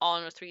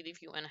on a 3D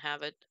view and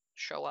have it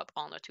show up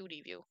on a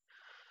 2D view.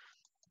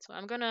 So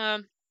I'm going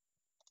to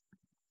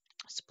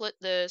split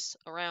this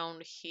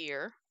around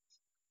here.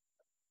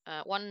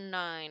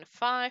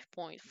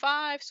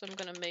 195.5, so I'm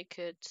going to make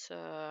it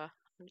an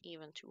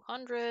even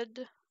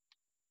 200.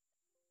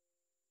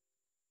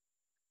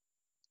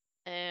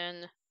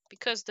 And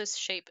because this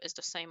shape is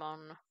the same on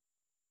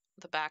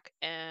the back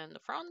and the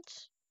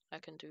front, I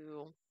can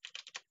do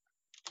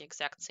the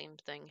exact same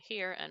thing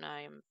here, and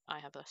I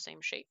have the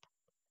same shape.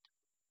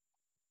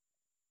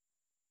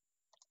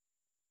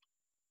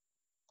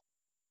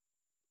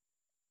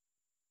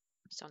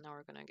 So now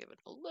we're gonna give it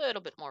a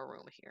little bit more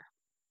room here.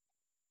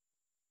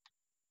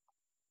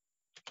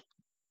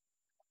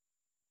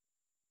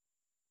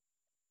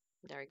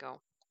 There we go.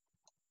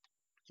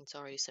 It's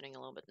already sitting a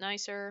little bit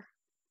nicer.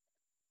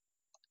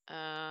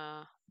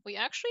 We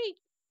actually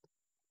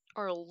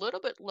are a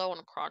little bit low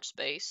on crotch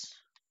space.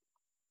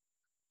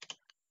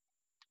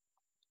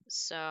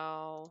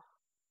 So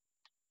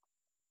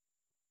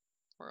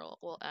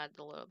we'll add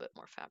a little bit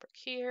more fabric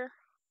here.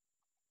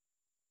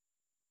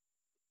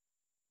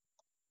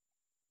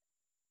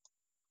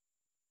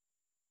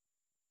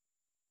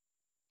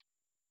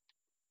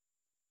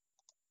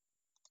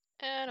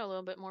 And a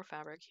little bit more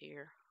fabric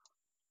here.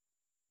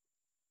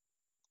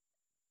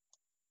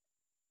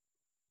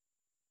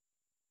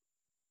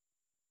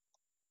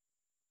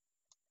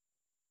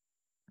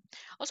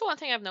 Also, one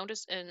thing I've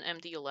noticed in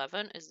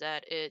MD11 is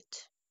that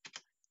it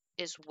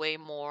is way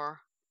more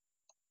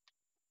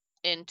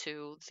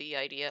into the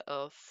idea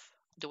of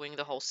doing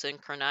the whole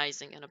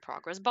synchronizing in a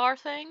progress bar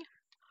thing.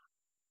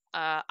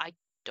 I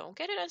don't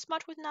get it as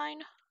much with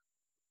 9.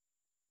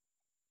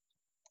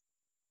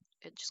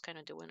 It's just kind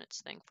of doing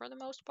its thing for the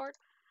most part.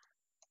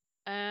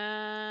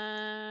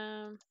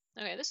 Okay,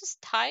 this is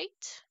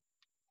tight,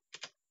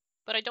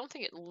 but I don't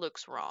think it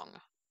looks wrong,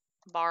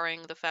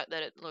 barring the fact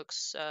that it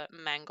looks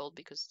mangled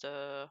because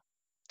the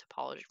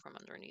topology from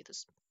underneath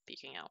is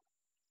peeking out.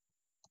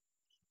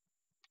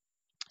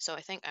 So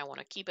I think I want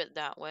to keep it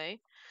that way.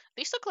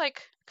 These look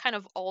like kind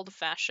of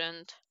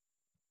old-fashioned,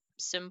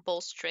 simple,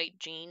 straight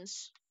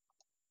jeans.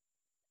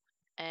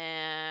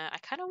 And I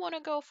kind of want to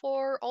go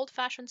for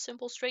old-fashioned,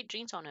 simple, straight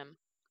jeans on him.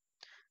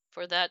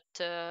 For that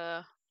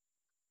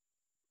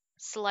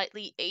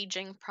slightly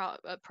aging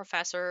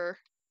professor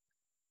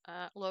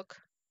look.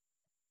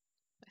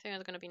 I think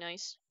that's going to be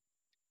nice.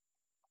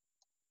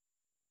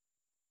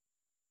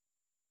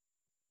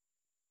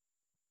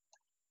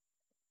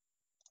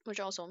 Which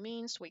also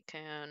means we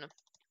can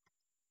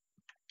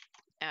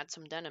add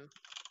some denim.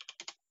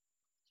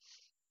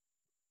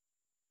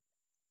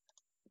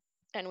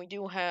 And we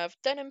do have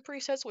denim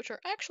presets, which are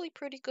actually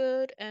pretty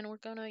good, and we're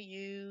gonna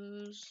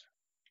use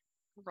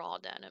raw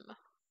denim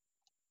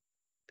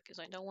because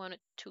I don't want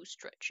it too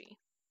stretchy.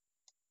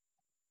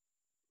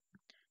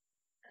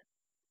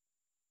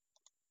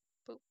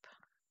 Boop.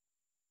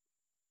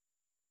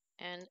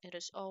 And it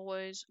is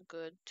always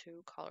good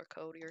to color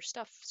code your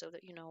stuff so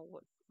that you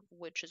know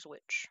which is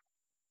which.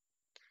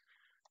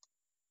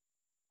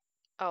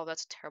 Oh,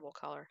 that's a terrible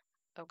color.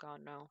 Oh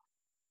god, no.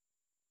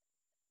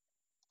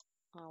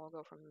 We'll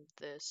go from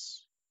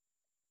this.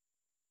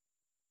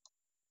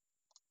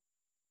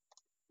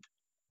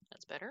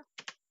 That's better.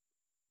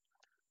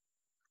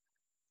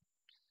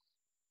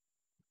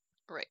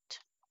 Right.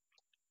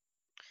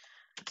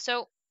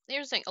 So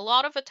here's the thing. A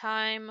lot of the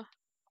time,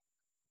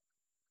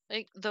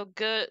 like the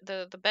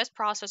best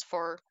process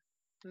for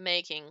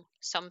making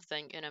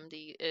something in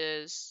MD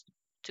is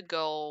to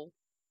go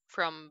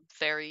from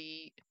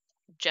very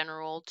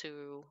general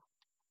to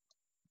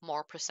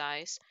more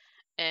precise.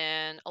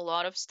 And a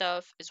lot of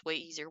stuff is way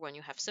easier when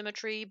you have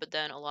symmetry, but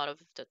then a lot of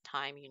the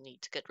time you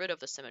need to get rid of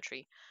the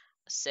symmetry.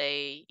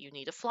 Say you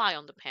need a fly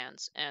on the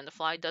pants, and the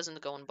fly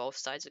doesn't go on both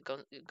sides, it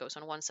goes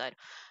on one side.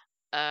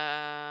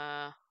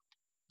 But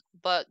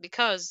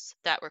because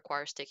that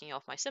requires taking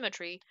off my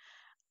symmetry,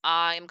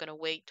 I am gonna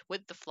wait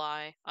with the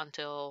fly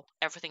until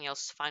everything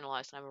else is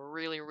finalized, and I'm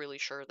really, really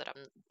sure that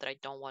I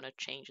don't want to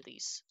change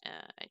these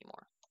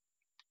anymore.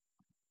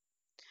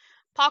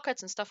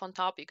 Pockets and stuff on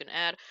top you can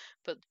add,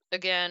 but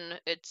again,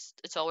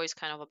 it's always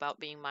kind of about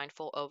being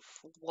mindful of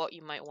what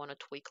you might want to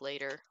tweak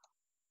later.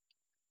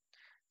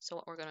 So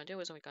what we're gonna do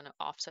is we're gonna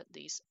offset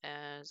these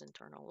as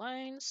internal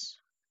lines,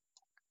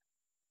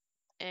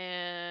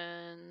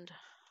 and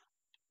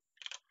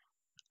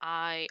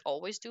I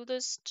always do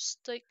this,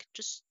 just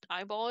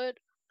eyeball it.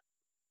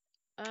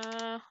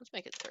 Let's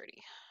make it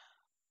 30.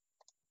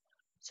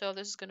 So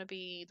this is gonna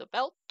be the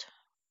belt.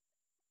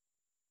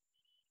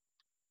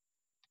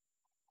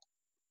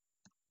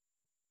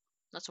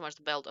 Not so much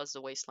the belt as the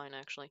waistline,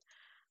 actually.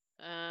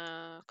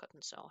 Cut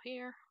and sew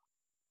here.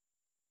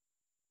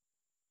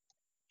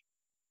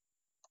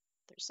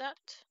 There's that.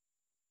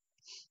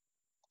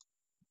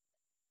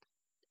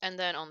 And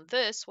then on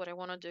this, what I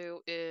want to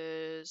do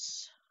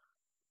is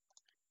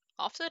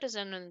offset is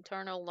an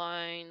internal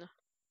line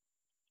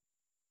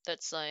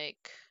that's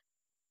like,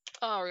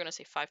 oh, we're gonna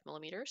say 5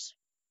 mm.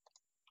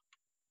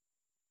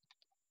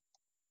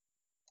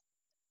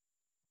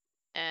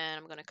 And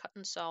I'm gonna cut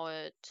and sew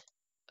it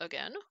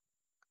again.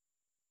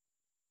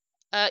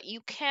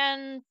 You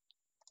can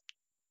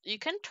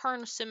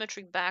turn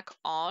symmetry back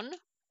on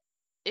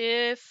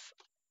if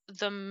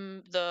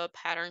the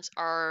patterns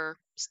are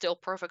still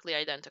perfectly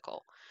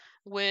identical,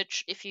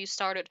 which if you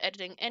started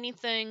editing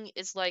anything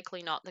is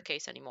likely not the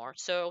case anymore.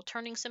 So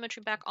turning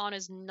symmetry back on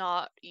is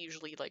not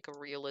usually like a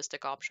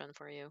realistic option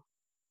for you.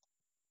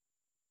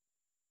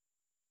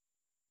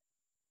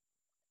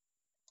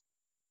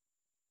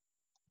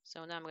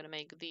 So now I'm going to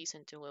make these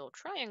into little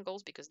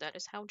triangles because that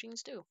is how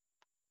jeans do.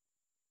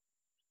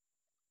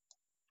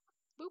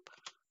 Boop.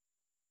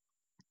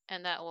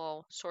 And that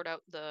will sort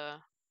out the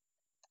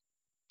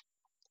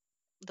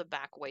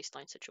back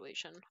waistline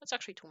situation. That's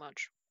actually too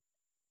much.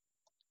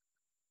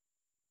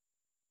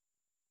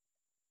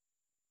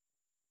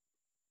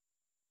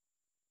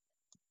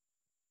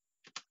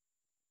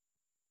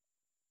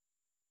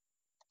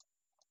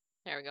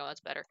 There we go, that's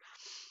better.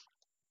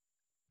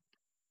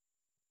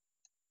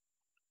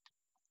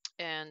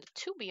 And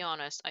to be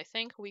honest, I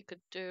think we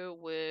could do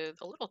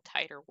with a little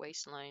tighter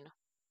waistline.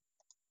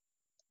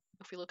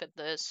 If we look at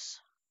this,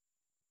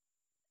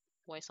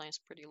 waistline is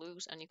pretty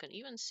loose, and you can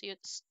even see it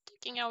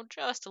sticking out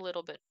just a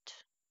little bit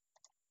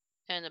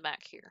in the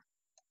back here.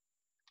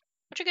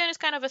 Which again is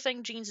kind of a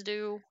thing jeans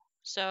do,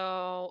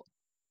 so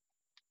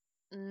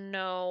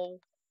no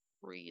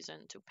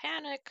reason to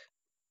panic.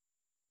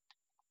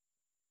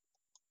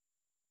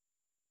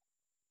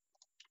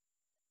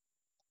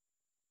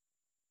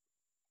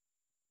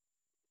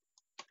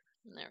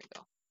 And there we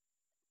go.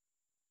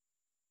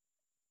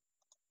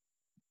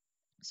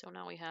 So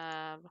now we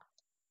have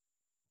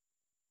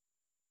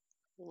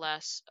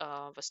less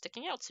of a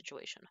sticking out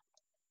situation.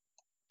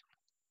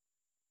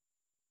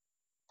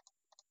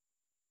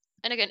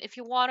 And again, if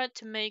you wanted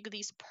to make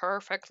these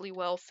perfectly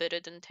well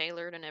fitted and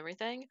tailored and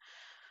everything,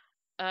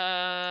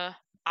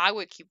 I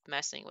would keep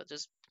messing with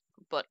this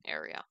butt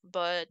area.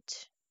 But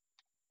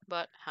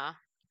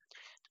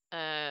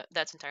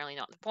that's entirely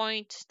not the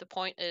point. The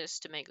point is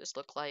to make this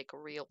look like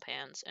real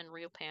pants, and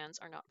real pants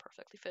are not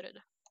perfectly fitted.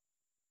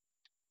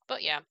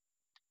 But yeah,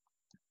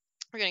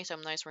 we're getting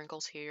some nice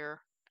wrinkles here.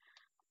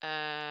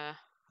 The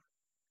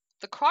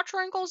crotch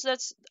wrinkles,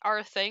 are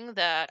a thing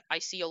that I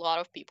see a lot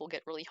of people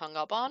get really hung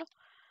up on.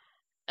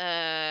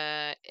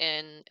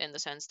 In the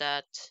sense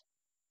that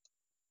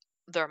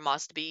there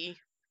must be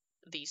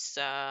these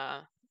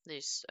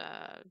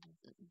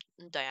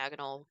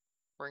diagonal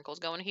wrinkles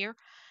going here.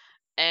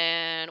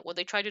 And what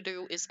they try to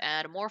do is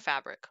add more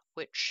fabric,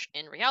 which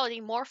in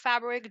reality, more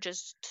fabric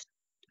just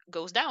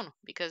goes down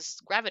because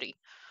gravity.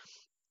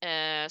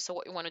 So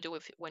what you want to do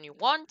when you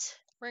want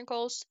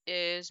wrinkles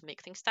is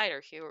make things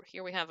tighter.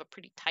 Here we have a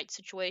pretty tight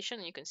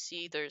situation. You can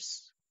see you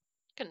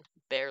can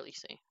barely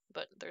see,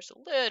 but there's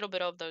a little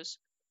bit of those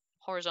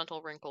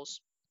horizontal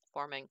wrinkles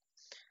forming.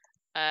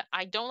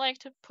 I don't like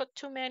to put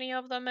too many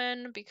of them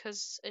in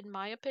because, in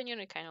my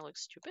opinion, it kind of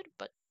looks stupid,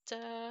 but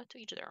to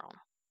each their own.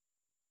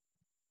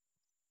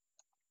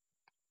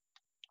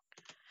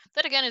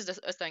 That again is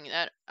a thing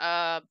that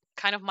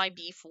kind of my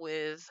beef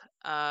with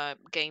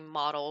game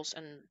models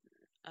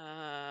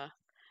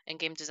and and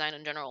game design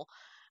in general,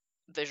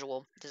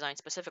 visual design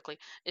specifically,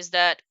 is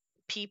that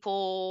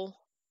people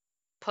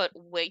put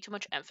way too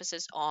much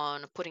emphasis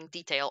on putting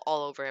detail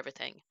all over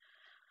everything.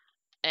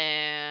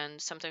 And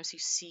sometimes you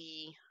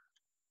see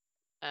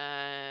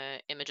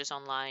images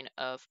online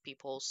of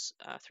people's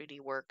 3D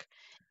work,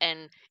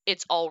 and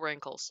it's all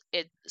wrinkles.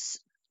 It's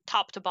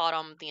top to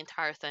bottom, the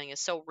entire thing is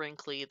so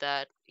wrinkly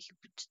that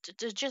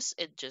it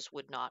just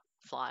would not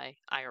fly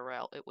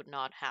IRL. It would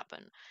not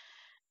happen.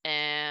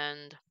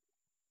 And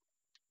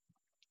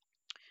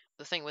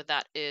the thing with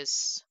that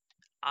is,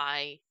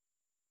 I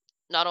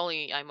not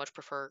only I much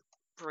prefer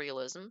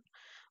realism,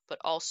 but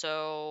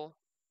also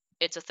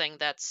it's a thing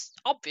that's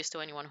obvious to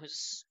anyone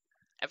who's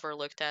ever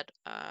looked at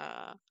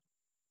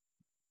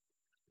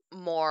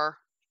more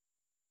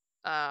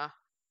uh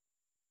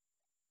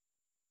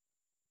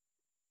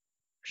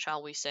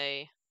shall we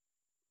say,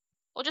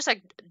 well, just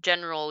like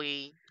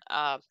generally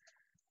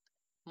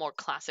more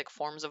classic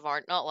forms of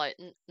art, not like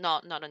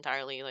not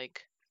entirely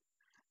like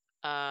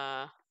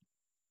uh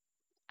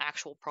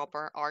actual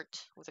proper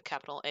art with a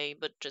capital A,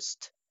 but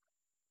just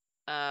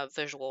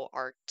visual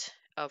art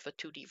of a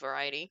 2D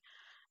variety,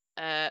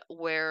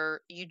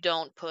 where you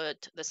don't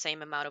put the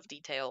same amount of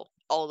detail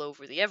all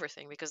over the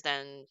everything, because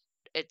then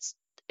it's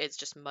it's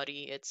just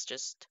muddy, it's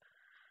just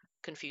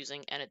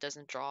confusing, and it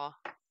doesn't draw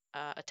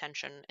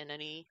attention in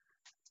any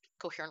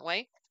coherent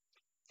way.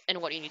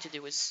 And what you need to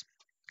do is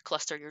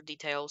cluster your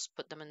details,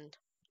 put them in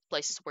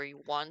places where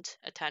you want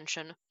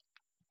attention.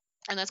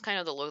 And that's kind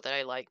of the look that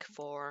I like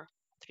for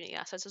 3D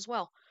assets as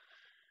well.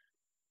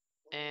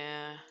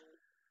 And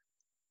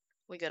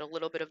we get a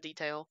little bit of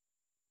detail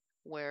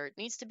where it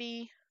needs to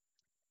be,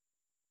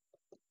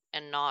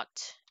 and not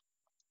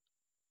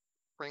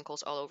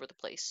wrinkles all over the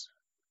place.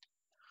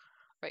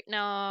 Right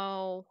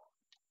now,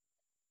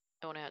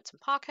 I want to add some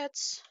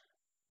pockets.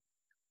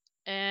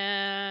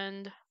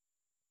 And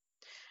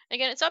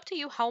again, it's up to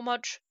you how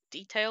much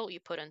detail you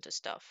put into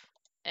stuff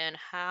and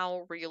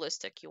how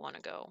realistic you want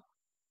to go.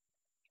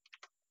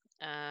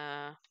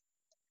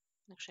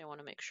 Actually, I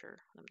want to make sure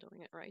I'm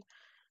doing it right.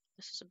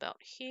 This is about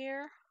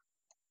here.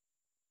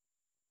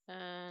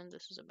 And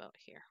this is about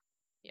here.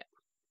 Yeah.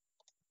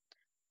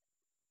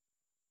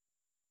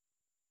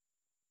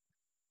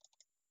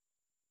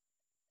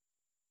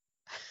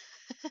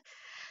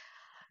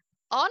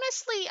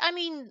 Honestly, I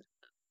mean,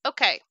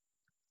 okay.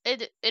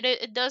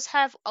 It does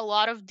have a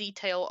lot of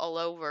detail all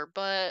over,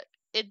 but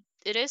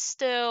it is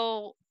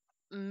still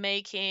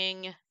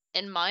making,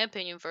 in my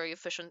opinion, very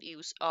efficient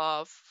use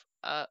of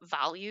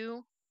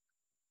value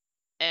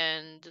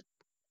and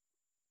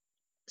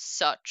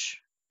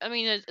such. I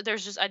mean,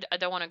 there's just I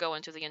don't want to go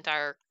into the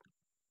entire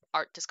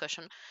art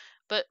discussion,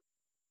 but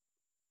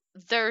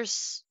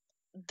there's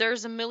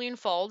there's a million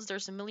folds,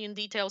 there's a million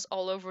details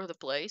all over the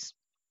place,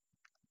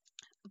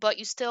 but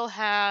you still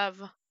have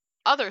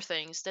other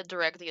things that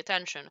direct the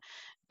attention.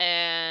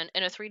 And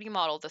in a 3D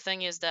model, the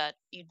thing is that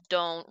you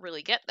don't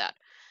really get that.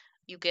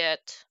 You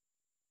get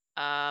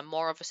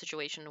more of a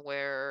situation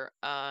where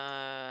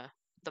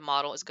the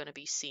model is going to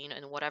be seen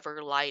in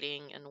whatever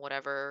lighting and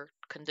whatever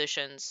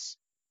conditions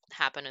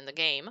happen in the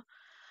game.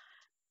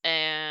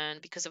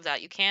 And because of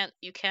that, you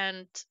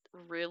can't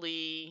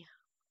really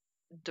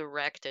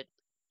direct it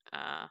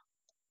uh,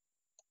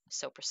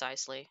 so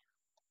precisely.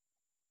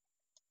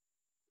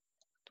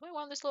 Do I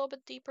want this a little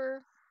bit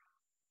deeper?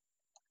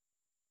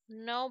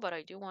 No, but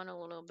I do want a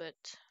little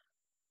bit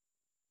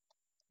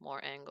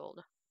more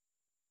angled.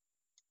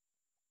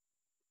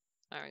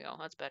 There we go,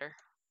 that's better.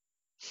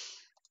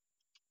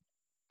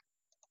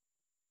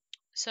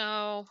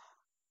 So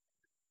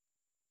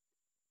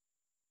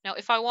now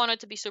if I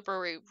wanted to be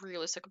super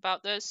realistic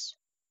about this,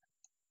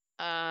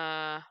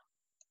 then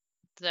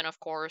of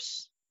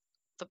course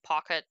the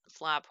pocket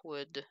flap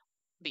would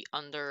be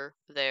under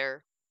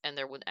there, and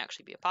there would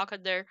actually be a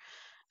pocket there.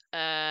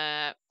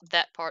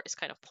 That part is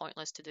kind of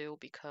pointless to do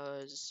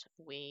because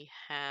we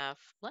have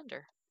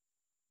Blender.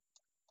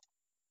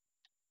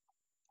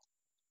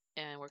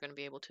 And we're going to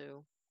be able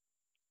to...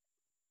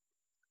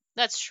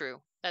 That's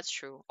true. That's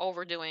true.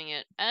 Overdoing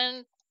it.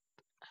 And,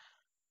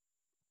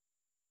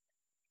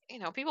 you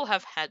know, people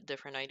have had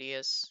different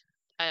ideas.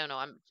 I don't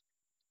know.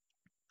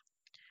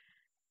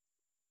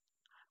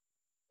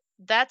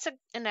 That's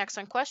an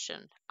excellent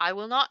question. I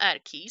will not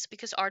add keys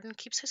because Arden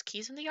keeps his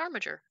keys in the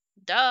armature.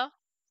 Duh.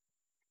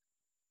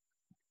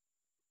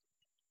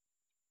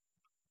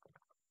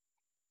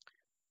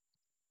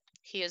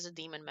 He is a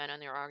demon man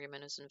and your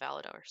argument is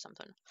invalid or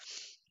something.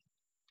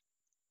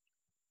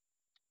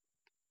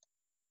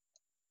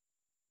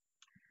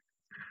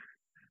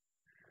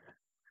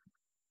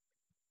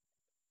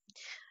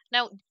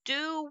 Now,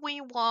 do we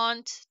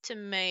want to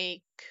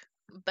make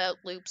belt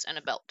loops and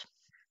a belt?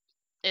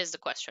 Is the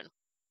question.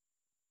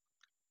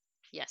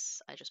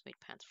 Yes, I just made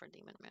pants for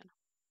Demon Man.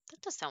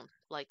 That does sound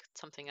like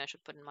something I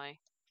should put in my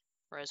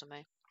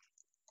resume.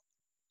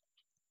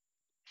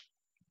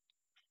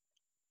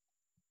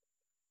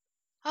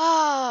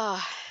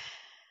 Ah,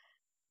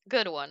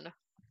 good one.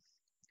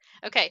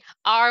 Okay,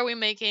 are we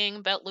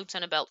making belt loops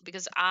and a belt?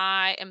 Because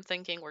I am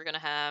thinking we're gonna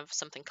have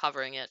something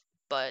covering it,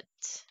 but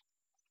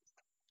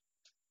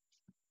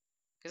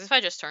because if I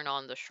just turn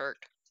on the shirt,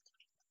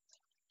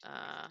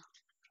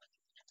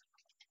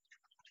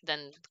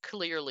 then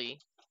clearly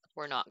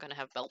we're not gonna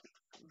have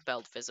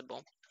belt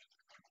visible.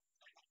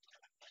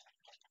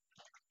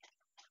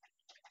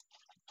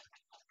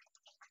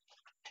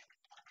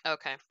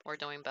 Okay, we're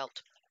doing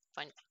belt.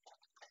 Fine.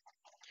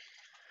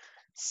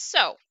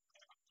 So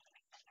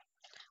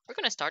we're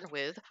gonna start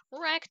with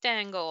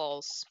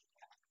rectangles.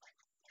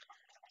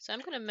 So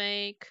I'm gonna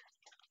make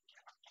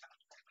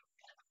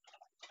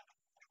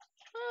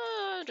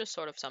just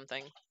sort of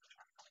something.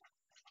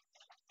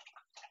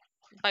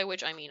 By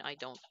which I mean I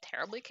don't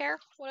terribly care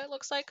what it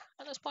looks like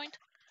at this point.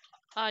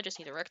 I just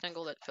need a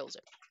rectangle that fills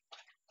it.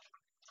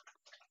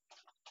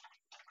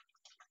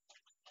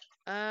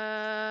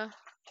 I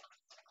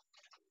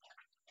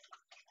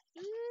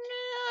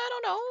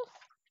don't know.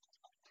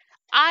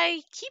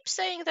 I keep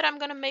saying that I'm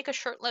gonna make a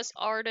shirtless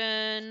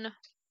Arden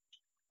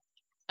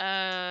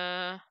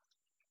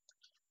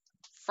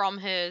from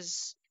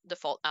his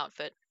default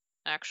outfit,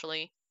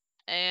 actually.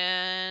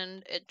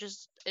 And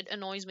it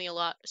annoys me a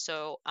lot,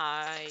 so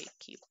I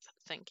keep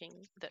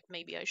thinking that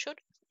maybe I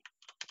should.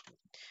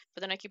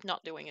 But then I keep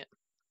not doing it.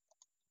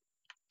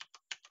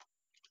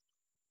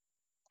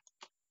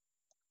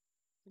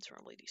 It's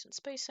probably decent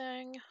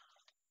spacing.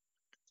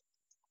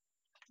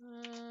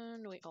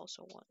 And we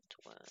also want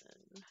one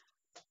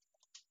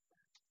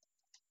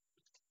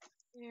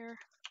here.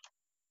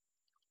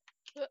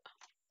 What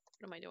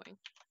am I doing?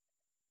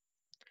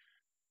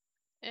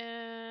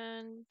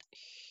 And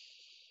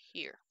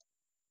here.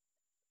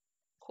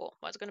 Cool.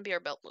 That's gonna be our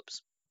belt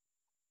loops.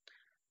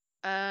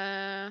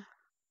 I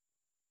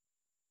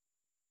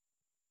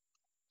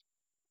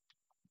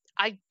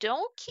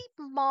don't keep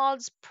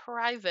mods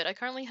private. I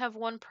currently have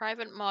one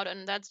private mod,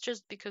 and that's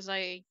just because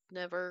I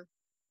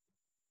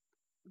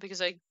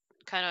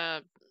kind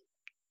of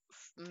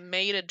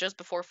made it just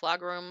before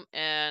flag room,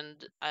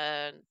 and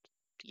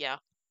yeah,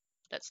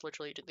 that's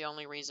literally the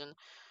only reason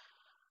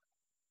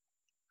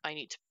I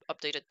need to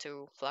update it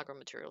to flag room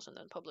materials and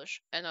then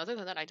publish. And other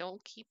than that, I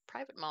don't keep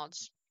private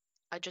mods.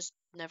 I just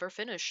never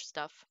finish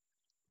stuff.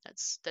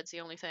 That's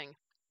the only thing.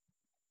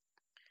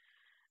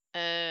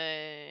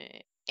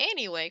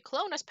 Anyway,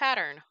 clone as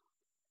pattern.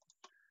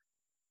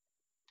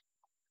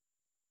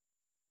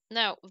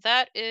 Now,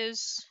 that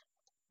is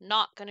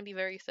not going to be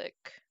very thick,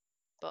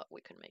 but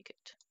we can make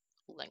it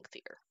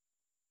lengthier.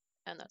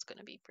 And that's going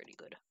to be pretty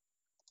good.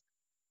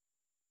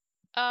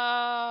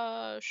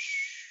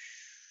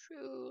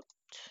 Shoot.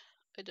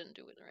 I didn't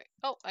do it right.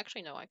 Oh,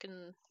 actually, no, I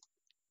can...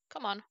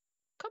 Come on.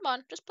 Come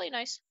on, just play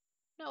nice.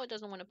 No, it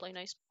doesn't want to play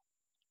nice.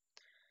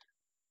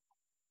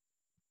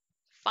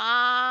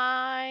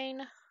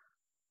 Fine.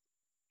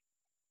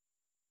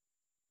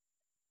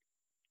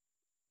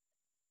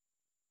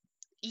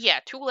 Yeah,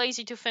 too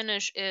lazy to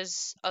finish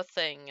is a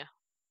thing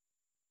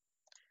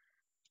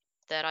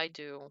that I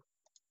do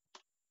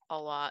a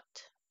lot.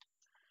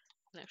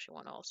 I actually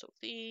want also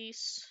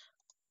these.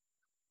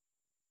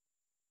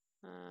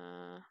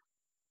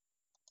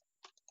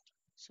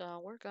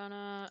 So we're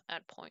gonna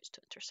add points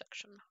to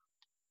intersection.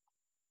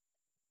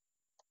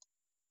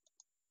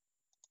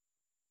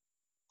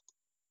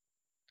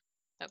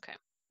 Okay,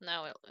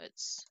 now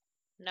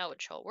now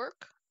it shall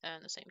work,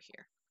 and the same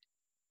here.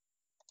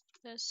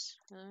 This,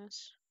 and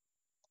this,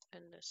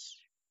 and this,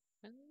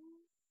 and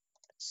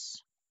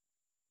this.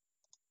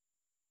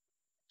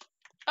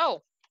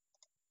 Oh!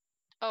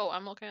 Oh,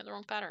 I'm looking at the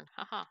wrong pattern.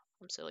 Haha,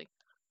 I'm silly.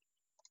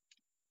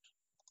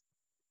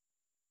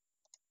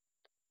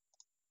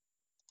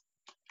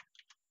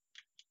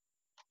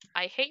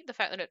 I hate the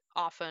fact that it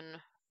often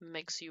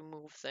makes you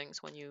move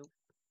things when you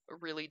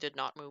really did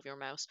not move your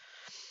mouse.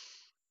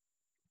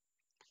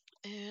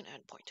 And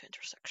add point to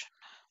intersection.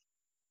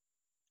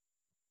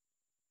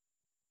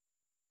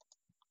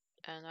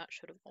 And that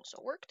should have also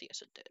worked.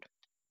 Yes, it did.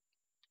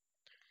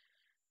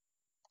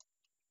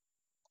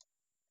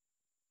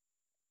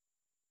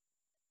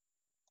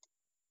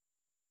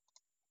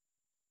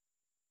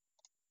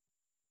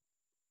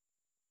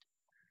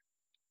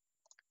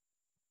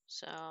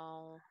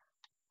 So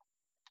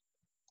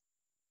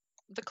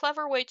the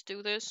clever way to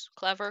do this,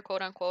 clever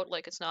quote unquote,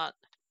 like it's not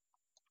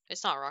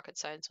rocket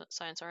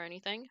science or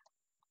anything,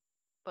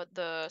 but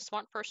the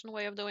smart person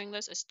way of doing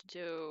this is to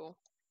do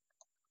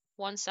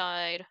one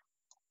side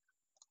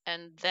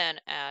and then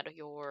add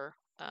your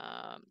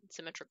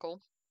symmetrical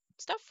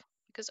stuff,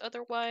 because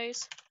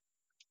otherwise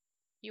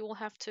you will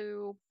have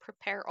to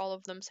prepare all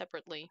of them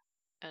separately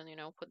and, you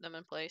know, put them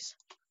in place.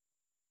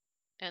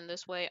 And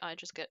this way I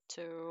just get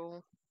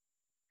to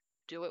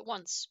do it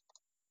once.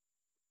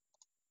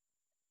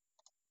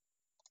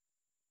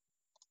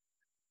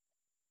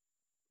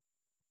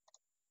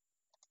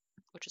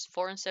 Which is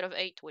 4 instead of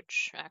 8,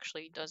 which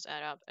actually does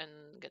add up and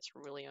gets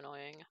really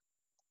annoying.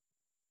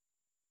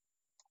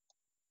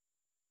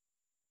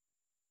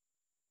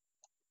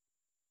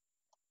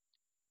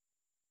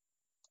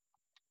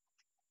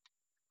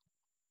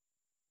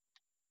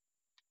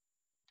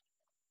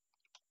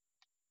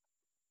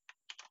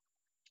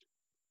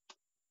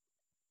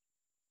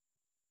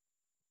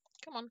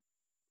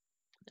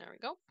 There we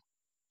go.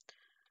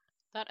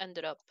 That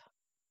ended up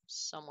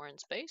somewhere in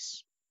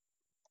space.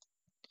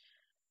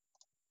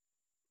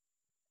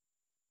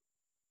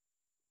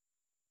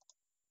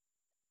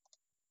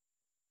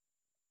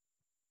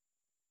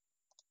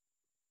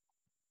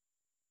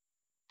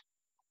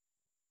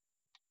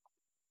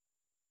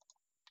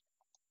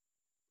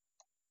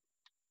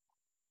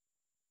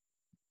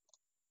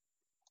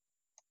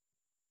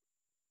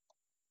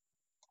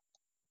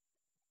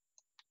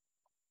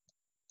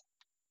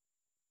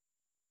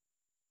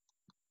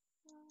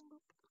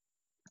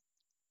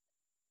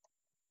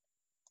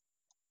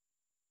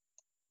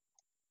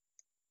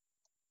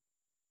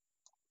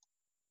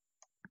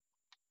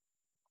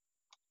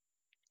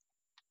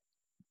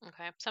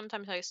 Okay,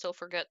 sometimes I still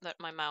forget that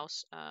my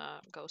mouse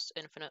goes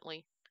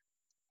infinitely.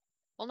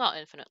 Well, not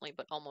infinitely,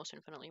 but almost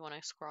infinitely when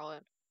I scroll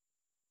it.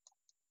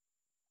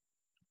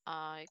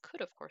 I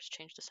could, of course,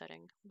 change the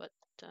setting, but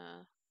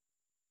that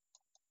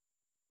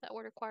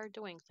would require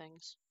doing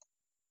things.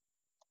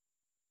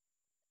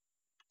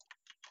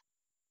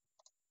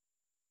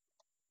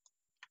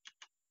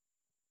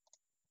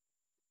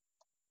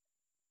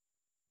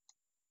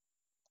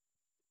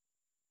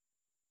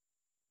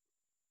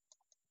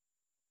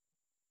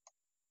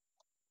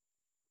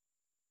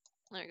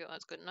 There you go,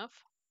 that's good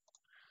enough.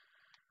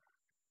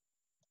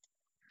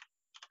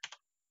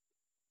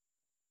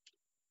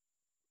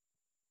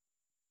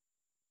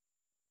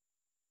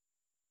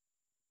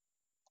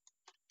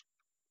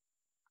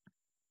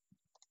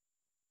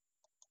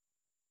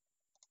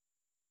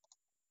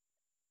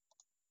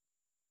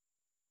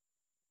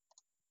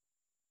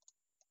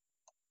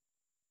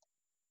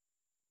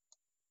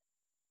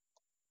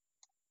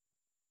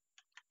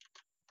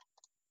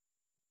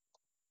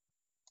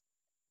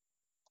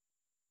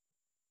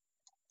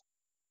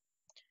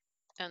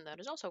 And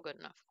that is also good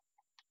enough.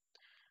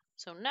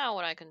 So now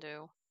what I can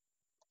do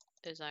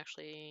is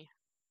actually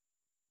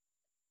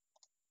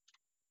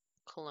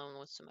clone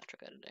with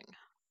symmetric editing.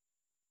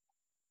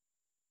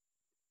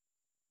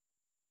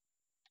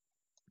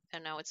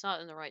 And now it's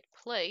not in the right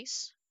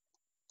place,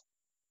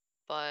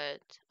 but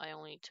I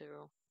only need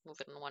to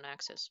move it in one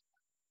axis.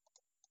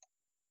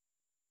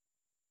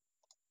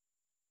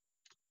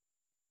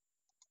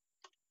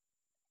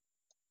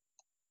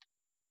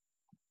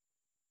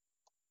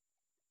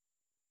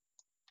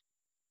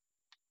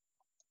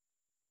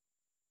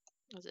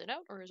 Is it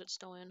out or is it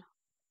still in?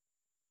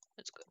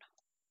 It's good.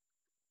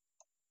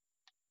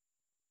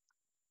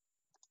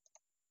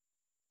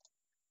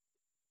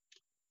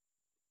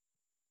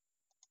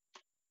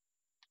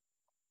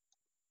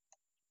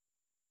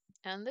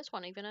 And this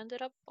one even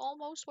ended up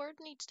almost where it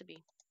needs to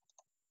be.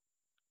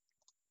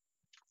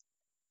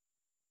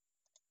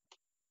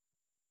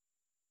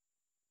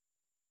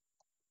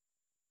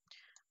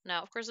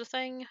 Now, of course, the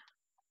thing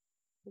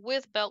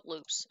with belt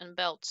loops and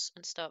belts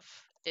and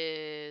stuff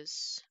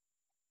is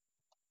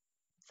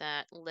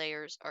that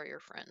layers are your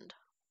friend.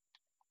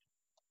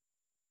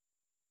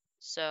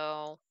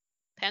 So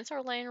pants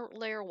are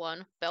layer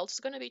 1, belts is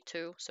going to be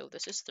 2, so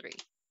this is 3.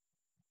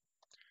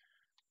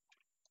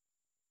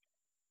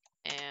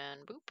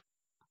 And boop.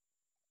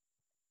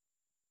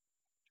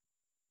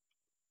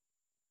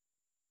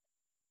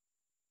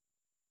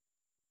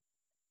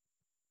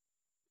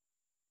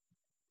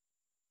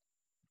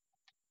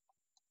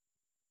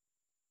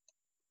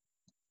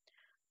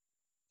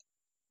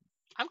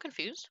 I'm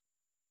confused.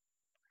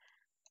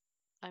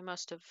 I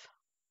must have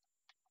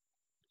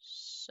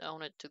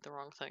sewn it to the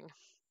wrong thing.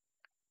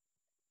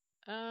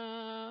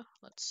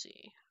 Let's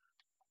see.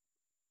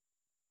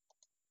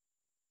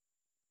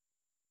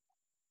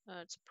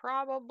 It's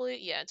probably,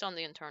 yeah, it's on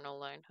the internal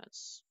line.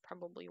 That's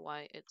probably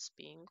why it's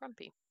being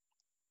grumpy.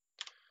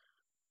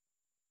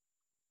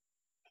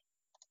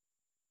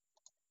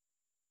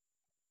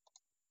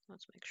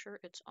 Let's make sure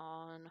it's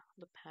on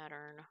the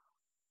pattern.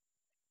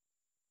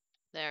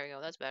 There we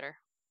go, that's better.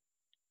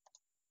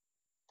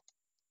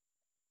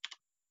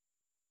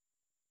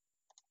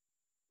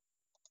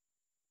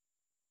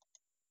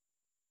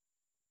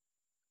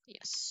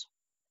 Yes.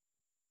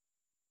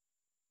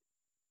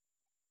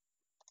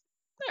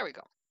 There we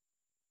go.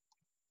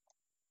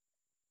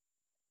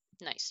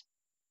 Nice.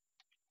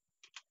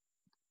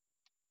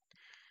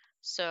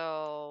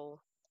 So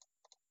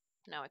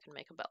now I can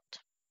make a belt.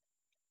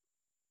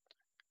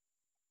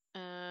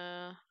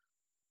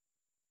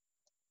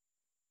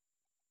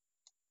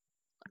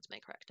 Let's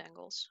make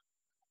rectangles.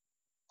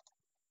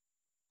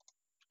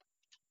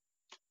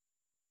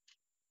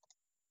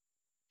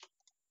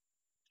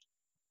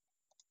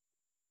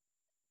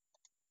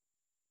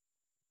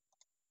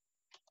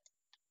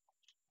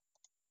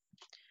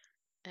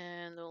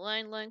 And the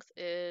line length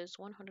is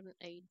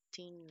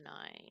 189.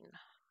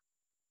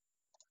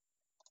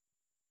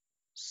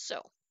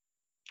 So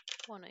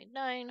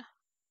 189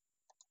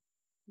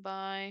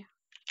 by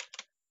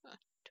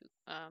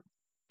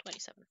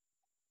 27.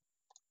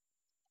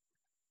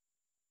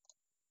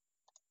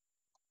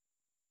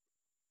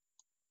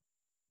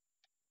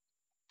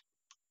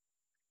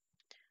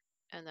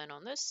 And then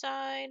on this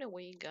side,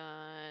 we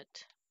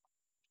got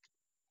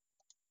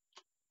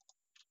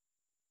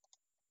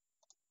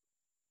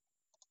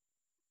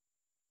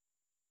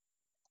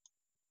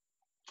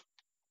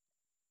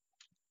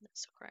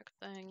that's the correct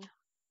thing.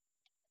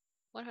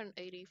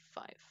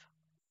 185.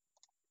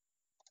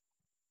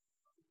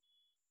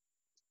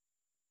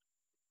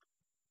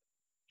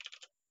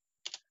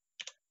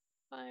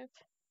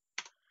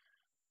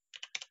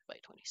 By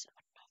 27.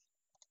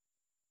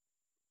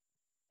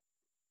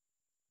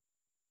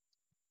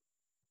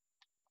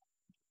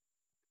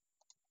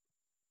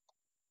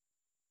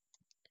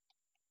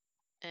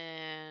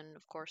 And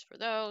of course, for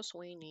those,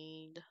 we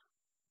need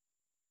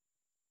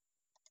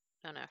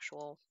an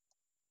actual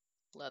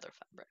leather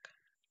fabric.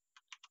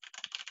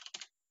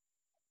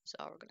 So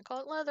we're going to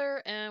call it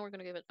leather, and we're going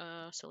to give it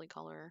a silly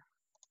color.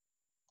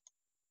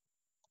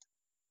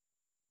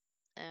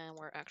 And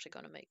we're actually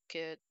going to make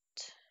it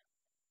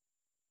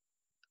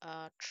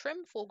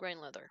trim full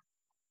grain leather.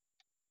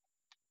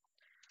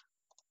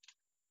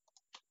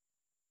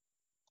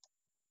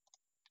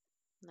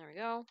 There we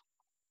go.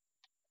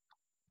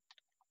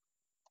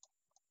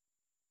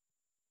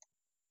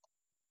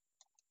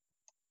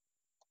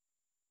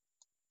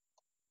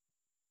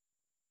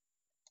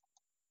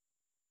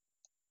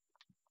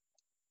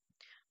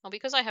 Well,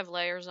 because I have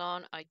layers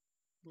on, I'm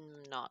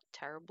not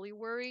terribly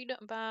worried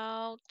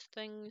about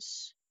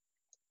things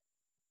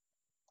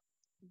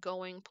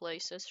going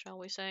places, shall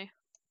we say.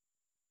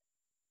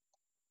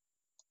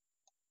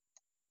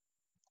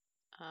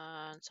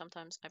 And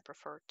sometimes I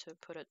prefer to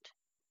put it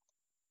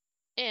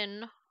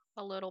in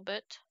a little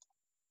bit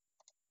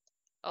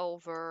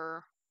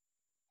over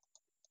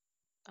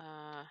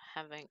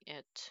having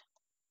it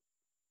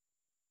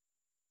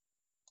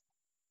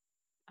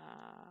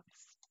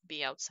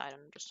be outside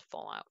and just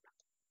fall out.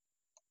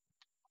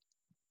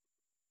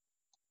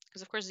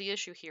 Because of course the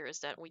issue here is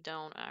that we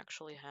don't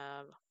actually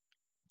have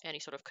any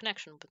sort of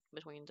connection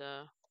between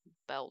the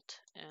belt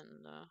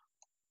and the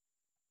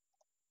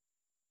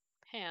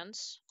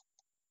pants.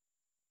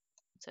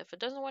 So if it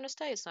doesn't want to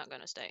stay, it's not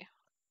going to stay.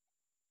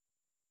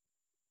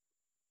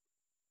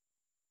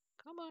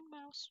 Come on,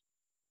 mouse.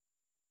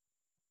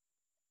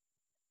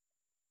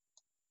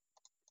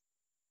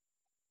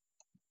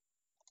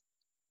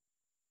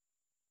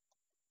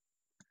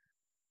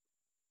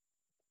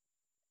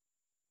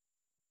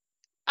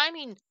 I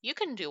mean, you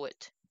can do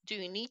it. Do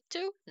you need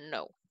to?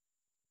 No.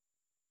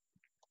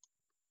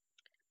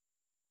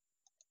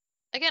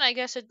 Again, I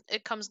guess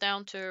it comes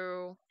down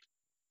to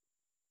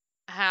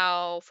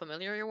how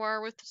familiar you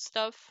are with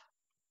stuff.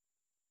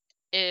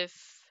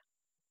 If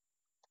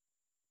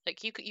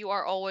like you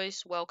are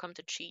always welcome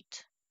to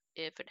cheat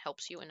if it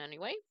helps you in any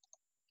way.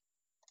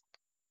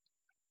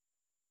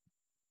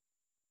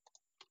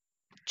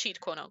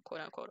 Cheat, quote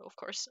unquote, of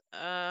course.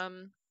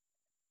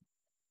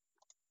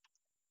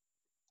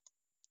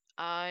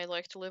 I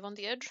like to live on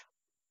the edge.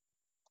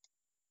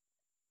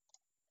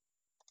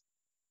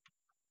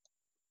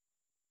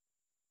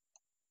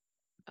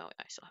 Oh,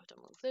 I still have to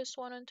move this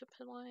one into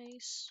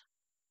place.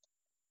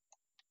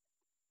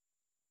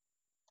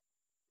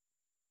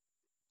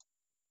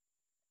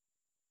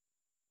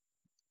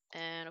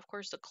 And of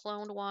course the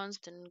cloned ones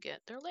didn't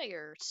get their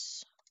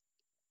layers.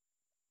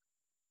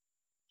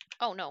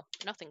 Oh no,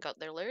 nothing got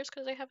their layers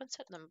because they haven't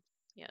set them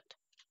yet.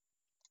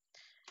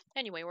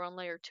 Anyway, we're on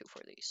layer 2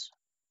 for these.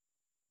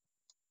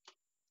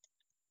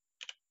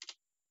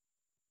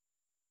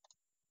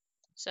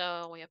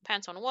 So we have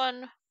pants on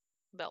 1,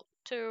 belt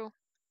 2,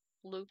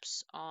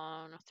 loops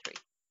on 3.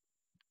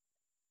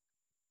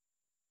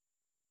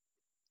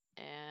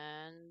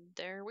 And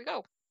there we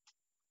go.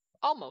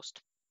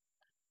 Almost.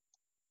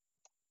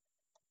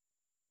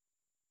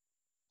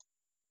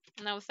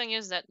 Now the thing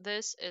is that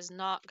this is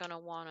not gonna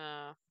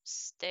wanna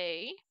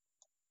stay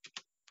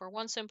for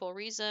one simple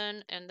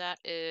reason, and that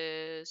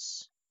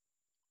is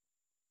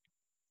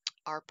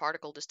our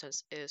particle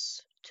distance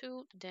is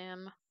too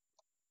damn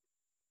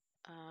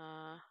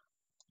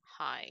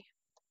high.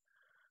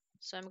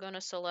 So I'm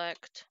gonna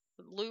select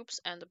the loops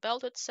and the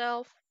belt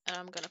itself, and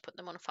I'm gonna put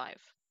them on 5.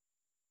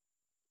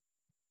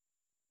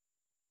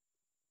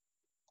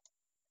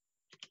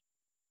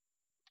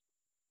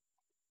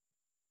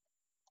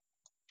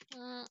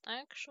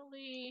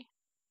 Actually,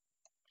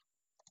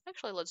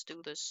 let's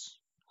do this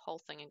whole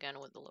thing again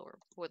with the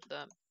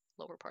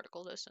lower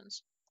particle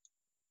distance.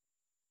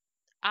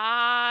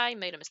 I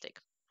made a mistake.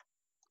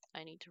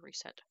 I need to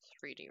reset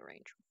 3D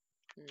range.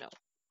 No.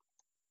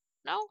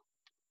 No?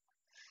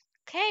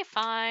 Okay,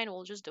 fine.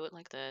 We'll just do it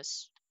like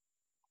this.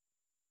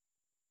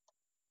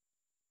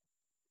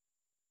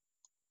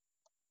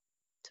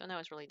 So now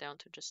it's really down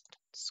to just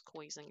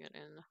squeezing it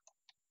in.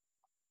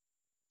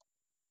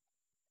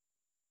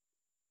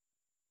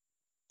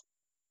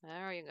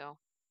 There you go.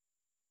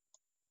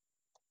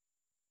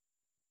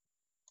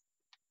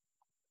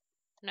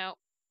 Now,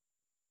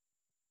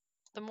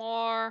 the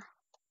more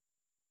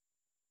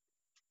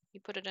you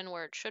put it in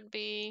where it should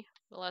be,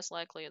 the less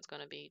likely it's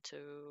going to be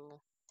to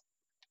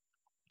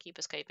keep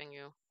escaping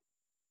you.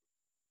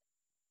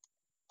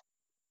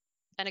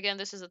 And again,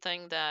 this is the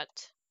thing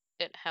that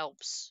it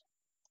helps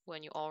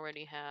when you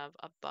already have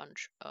a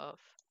bunch of...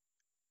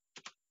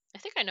 I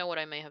think I know what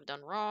I may have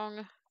done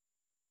wrong,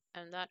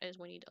 and that is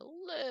we need a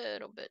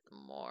little bit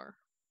more,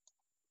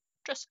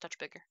 just a touch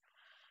bigger.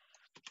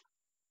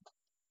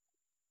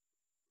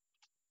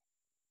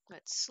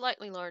 It's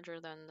slightly larger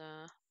than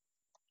the...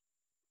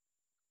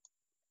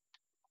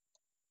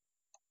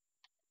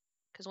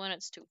 Because when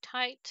it's too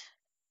tight,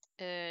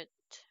 it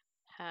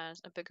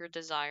has a bigger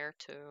desire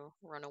to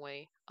run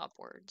away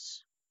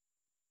upwards.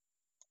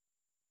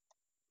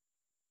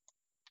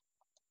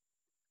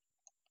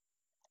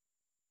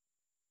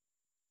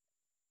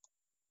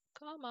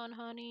 Come on,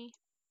 honey.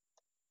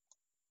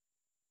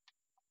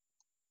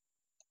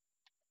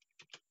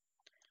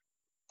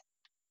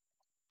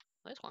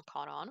 This one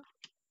caught on.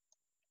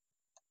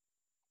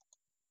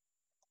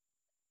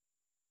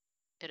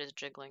 It is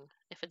jiggling.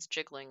 If it's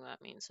jiggling,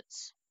 that means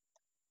it's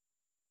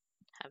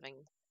having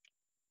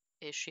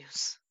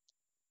issues.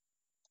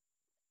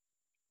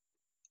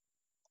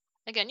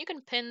 Again, you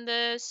can pin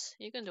this.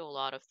 You can do a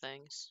lot of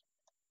things.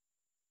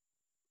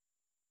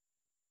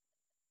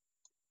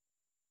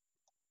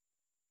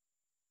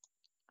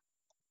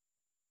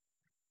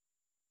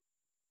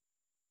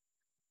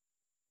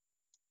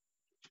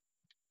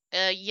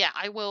 Yeah,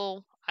 I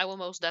will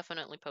most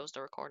definitely post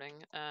a recording.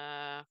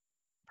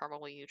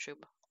 Probably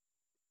YouTube.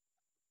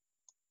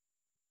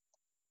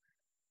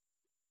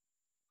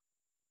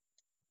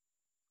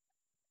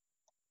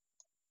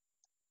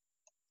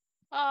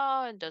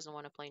 Oh, it doesn't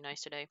want to play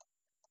nice today.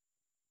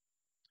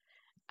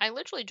 I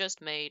literally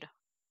just made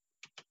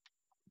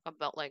a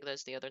belt like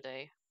this the other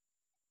day.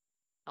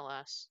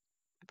 Alas,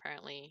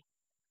 apparently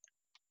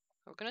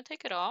we're gonna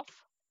take it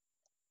off.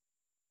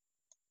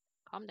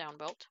 Calm down,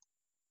 belt.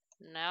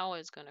 Now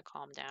it's gonna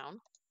calm down.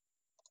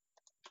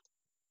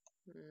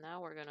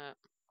 Now we're gonna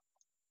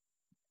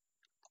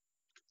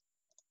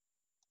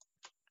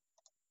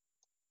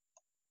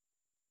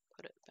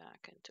put it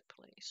back into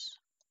place.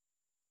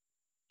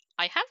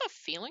 I have a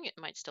feeling it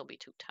might still be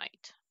too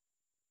tight.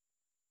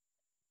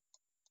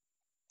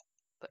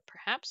 But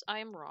perhaps I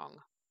am wrong.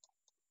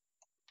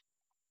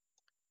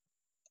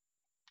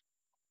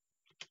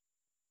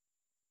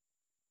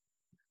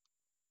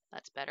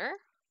 That's better.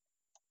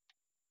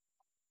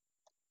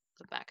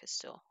 The back is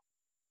still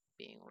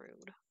being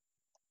rude.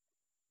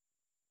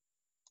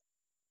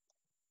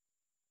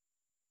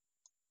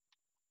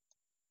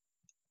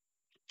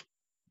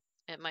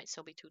 It might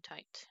still be too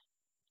tight.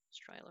 Let's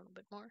try a little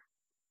bit more.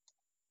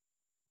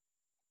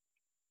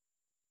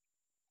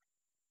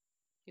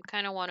 You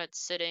kind of want it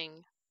sitting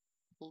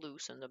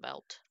loose in the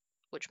belt,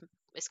 which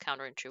is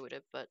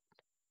counterintuitive, but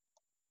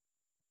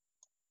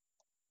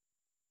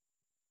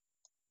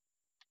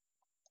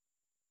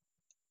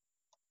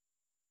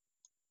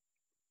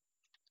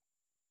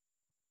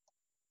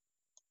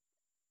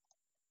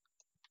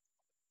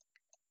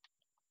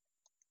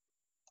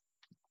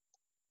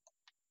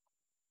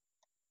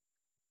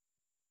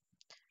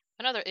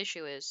another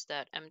issue is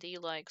that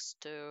MD likes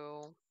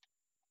to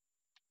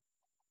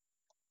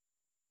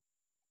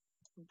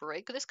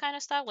break this kind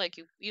of stuff. Like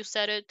you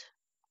said it.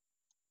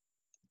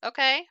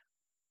 Okay.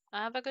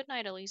 Have a good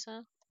night,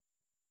 Elisa.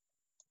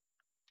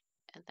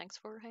 And thanks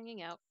for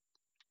hanging out.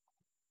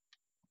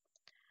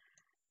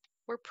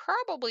 We're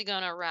probably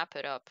gonna wrap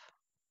it up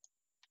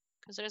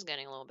because it is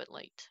getting a little bit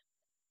late.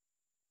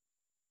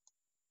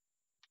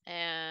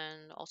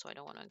 And also, I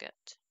don't want to get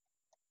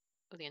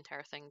the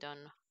entire thing done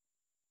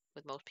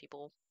with most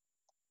people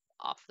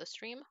off the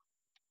stream.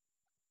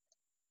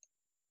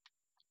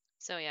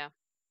 So yeah.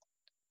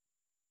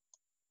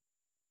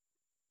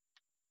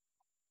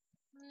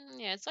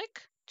 Yeah, it's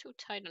like too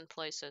tight in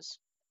places.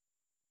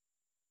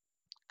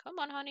 Come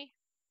on, honey.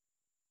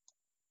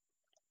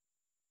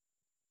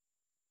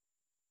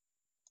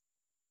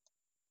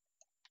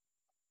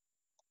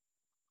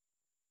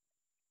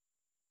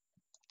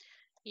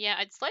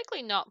 Yeah, it's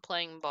likely not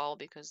playing ball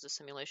because the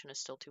simulation is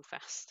still too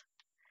fast.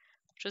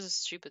 Which is a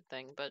stupid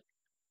thing, but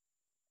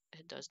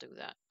it does do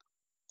that.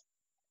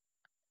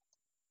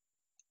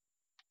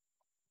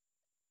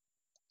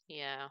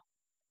 Yeah,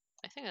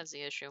 I think that's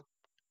the issue.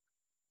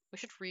 We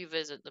should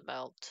revisit the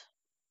belt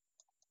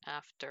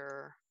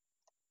after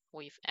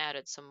we've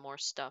added some more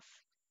stuff.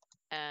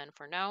 And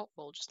for now,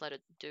 we'll just let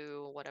it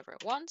do whatever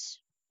it wants.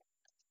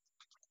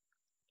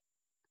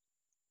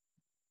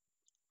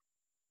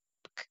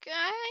 Kind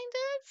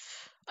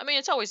of. I mean,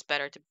 it's always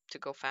better to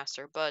go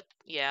faster, but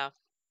yeah,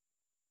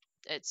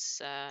 it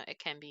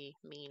can be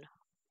mean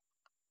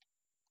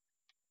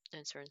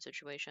in certain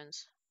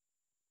situations.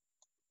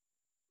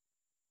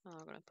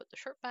 I'm gonna put the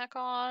shirt back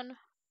on.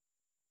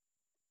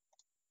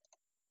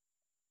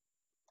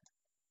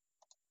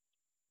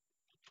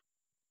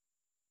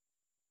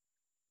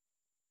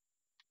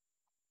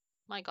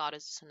 My god,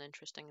 is this an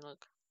interesting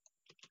look.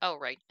 Oh,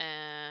 right,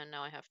 and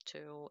now I have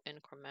to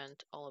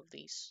increment all of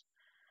these.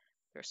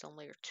 There's on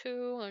layer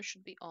 2, it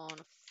should be on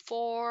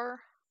 4.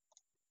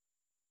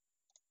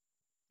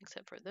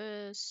 Except for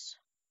this.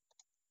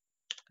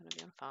 It's gonna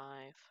be on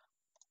 5.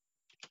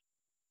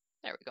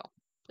 There we go.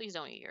 Please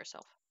don't eat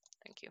yourself.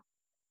 Thank you.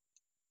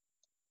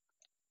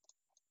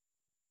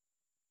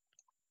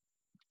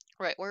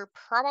 Right, we're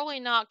probably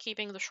not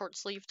keeping the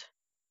short-sleeved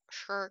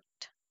shirt.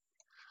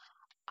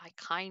 I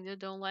kinda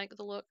don't like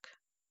the look.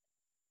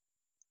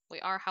 We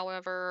are,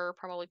 however,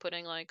 probably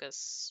putting like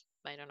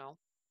I don't know,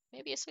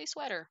 maybe a sleeve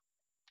sweater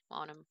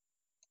on him.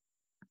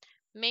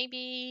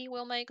 Maybe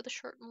we'll make the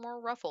shirt more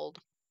ruffled.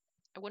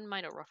 I wouldn't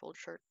mind a ruffled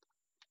shirt.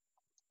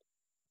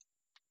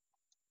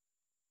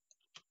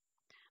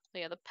 But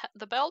yeah,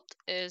 the belt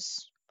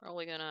is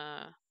probably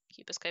gonna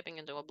keep escaping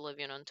into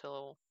oblivion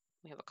until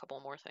we have a couple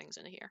more things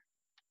in here.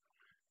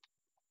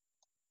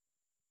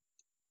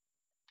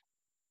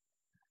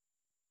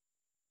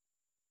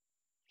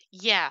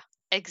 Yeah,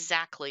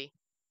 exactly.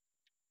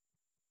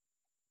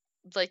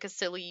 Like a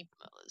silly,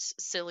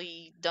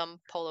 dumb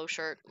polo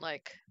shirt.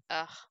 Like,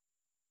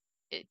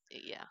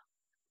 yeah.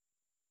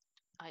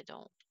 I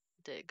don't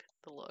dig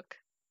the look.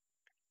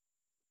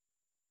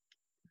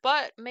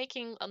 But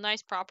making a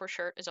nice proper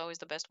shirt is always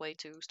the best way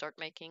to start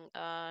making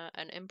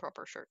an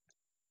improper shirt.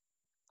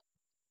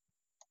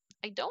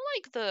 I don't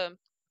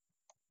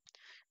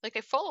like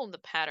I follow the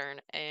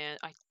pattern and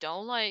I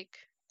don't like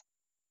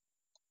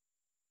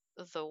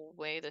the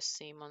way the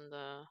seam on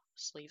the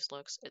sleeves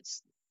looks.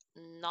 It's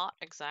not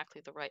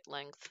exactly the right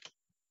length.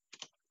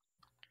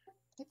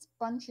 It's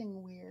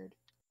bunching weird.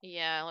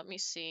 Yeah, let me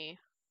see.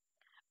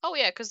 Oh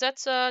yeah, because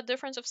that's a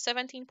difference of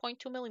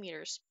 17.2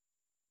 millimeters.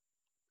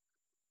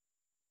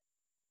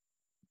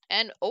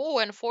 And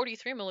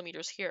 43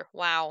 millimeters here.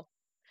 Wow.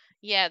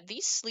 Yeah,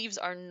 these sleeves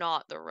are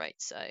not the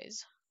right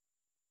size.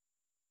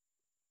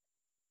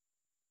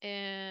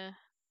 Yeah.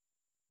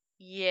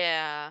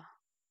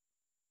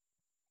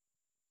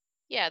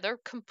 Yeah, they're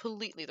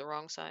completely the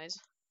wrong size.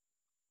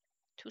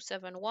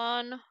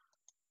 271.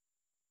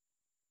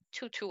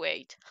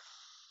 228.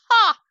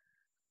 Ha!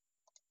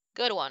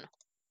 Good one.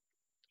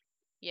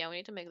 Yeah, we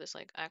need to make this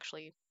like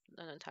actually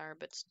an entire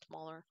bit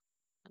smaller.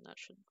 And that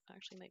should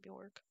actually maybe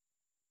work.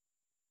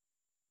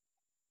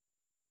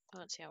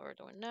 Let's see how we're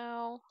doing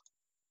now.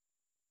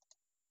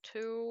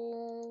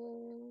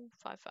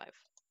 255.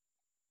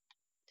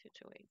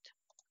 228.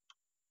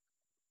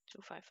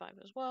 255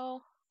 as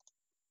well.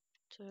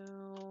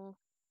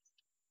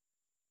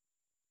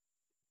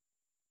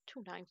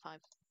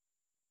 295.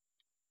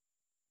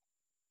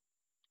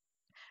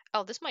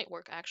 Oh, this might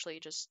work actually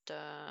just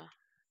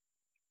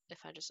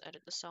if I just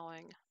edit the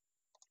sewing.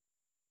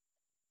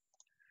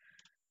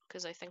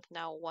 Because I think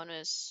now one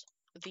is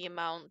the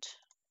amount,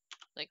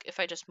 like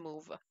if I just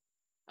move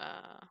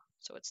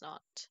so it's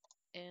not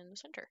in the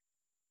center.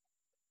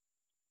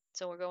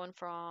 So we're going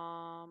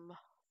from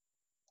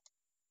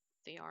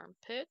the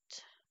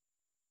armpit.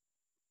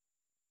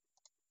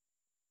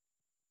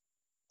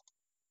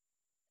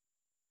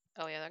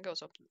 Oh yeah, that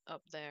goes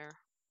up there.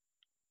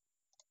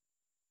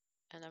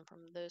 And then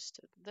from this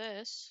to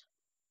this.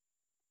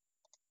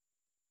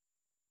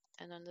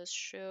 And then this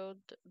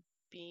should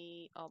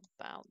be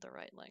about the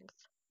right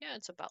length. Yeah,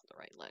 it's about the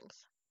right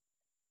length.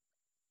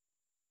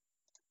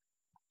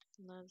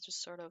 And then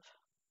just sort of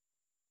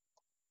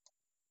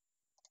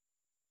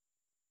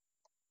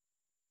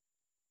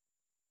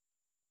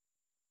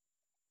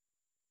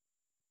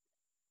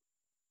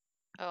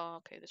oh,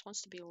 okay, this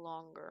wants to be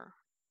longer.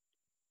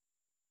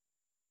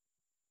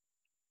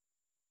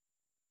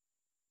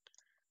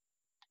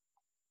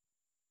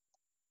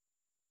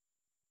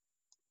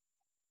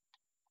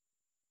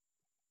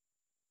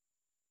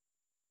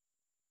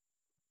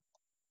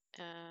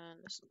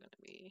 And this is gonna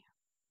be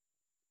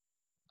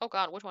oh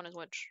god, which one is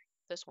which?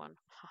 This one.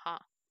 Haha.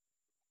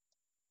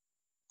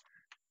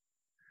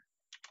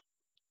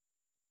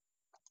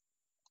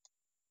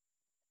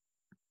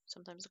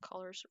 Sometimes the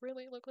colors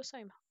really look the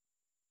same.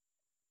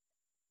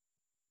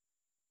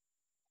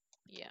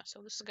 Yeah,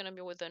 so this is gonna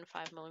be within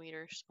 5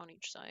 millimeters on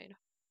each side.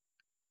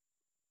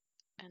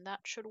 And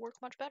that should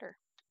work much better.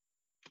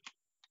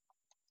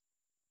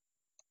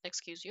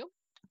 Excuse you.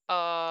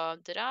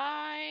 Did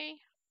I?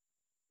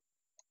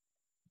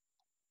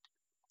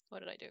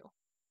 What did I do?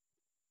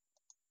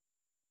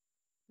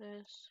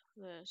 This.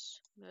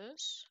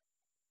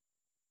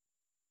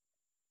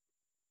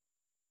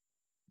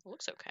 It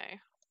looks okay.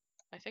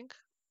 I think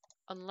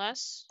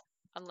unless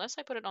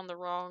I put it on the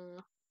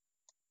wrong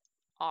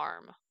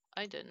arm.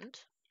 I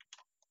didn't.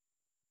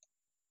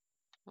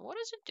 What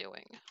is it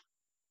doing?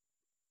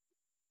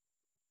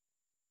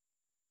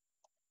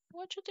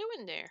 What you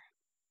doing there?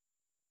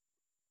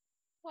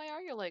 Why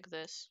are you like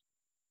this?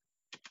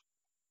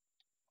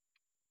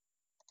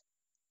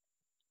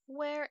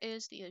 Where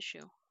is the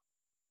issue?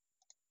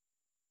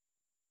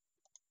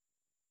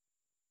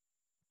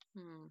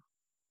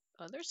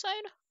 Other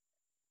side?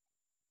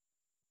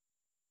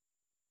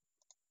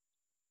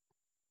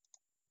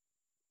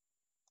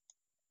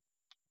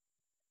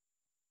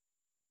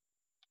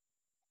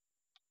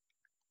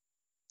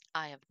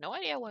 I have no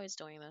idea why it's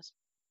doing this.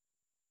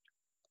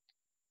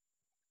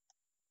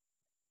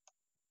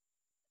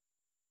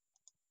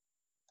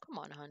 Come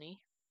on,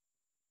 honey.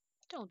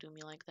 Don't do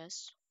me like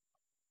this.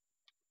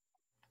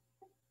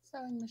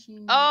 Sewing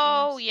machine.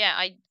 Oh,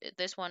 yeah,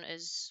 this one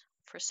is,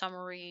 for some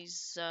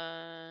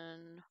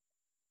reason,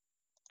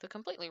 the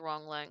completely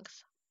wrong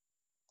length.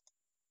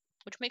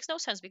 Which makes no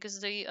sense because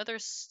the other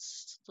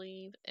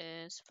sleeve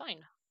is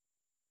fine.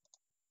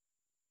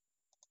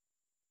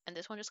 And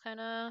this one just kind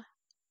of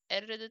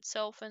edited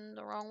itself in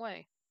the wrong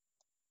way.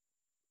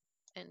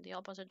 in the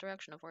opposite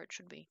direction of where it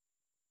should be.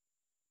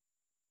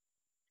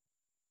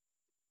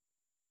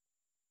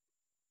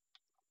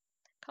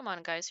 Come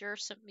on, guys, you're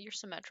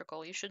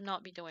symmetrical. You should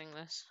not be doing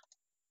this.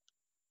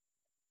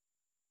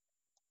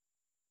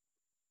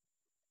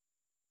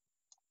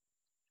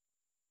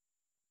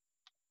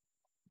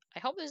 I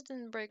hope this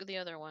didn't break the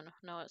other one.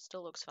 No, it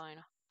still looks fine.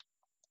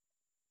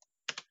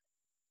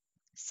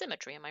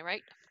 Symmetry, am I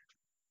right?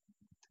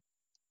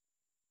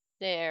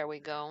 There we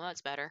go.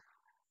 That's better.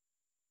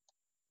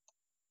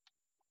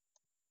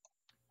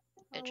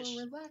 Oh,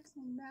 we're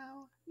relaxing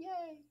now.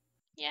 Yay!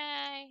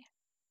 Yay!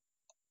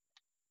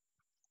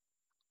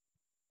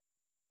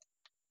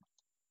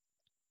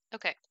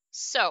 Okay,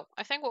 so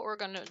I think what we're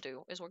gonna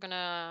do is we're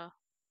gonna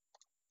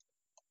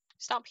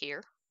stop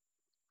here.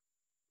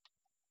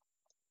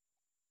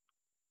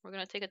 We're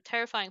gonna take a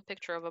terrifying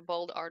picture of a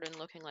bald Arden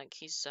looking like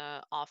he's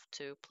off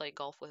to play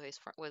golf with his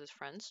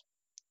friends,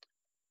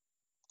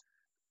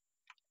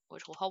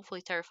 which will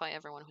hopefully terrify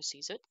everyone who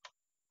sees it.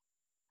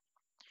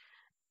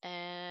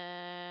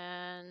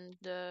 And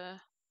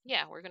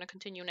yeah, we're gonna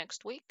continue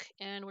next week,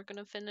 and we're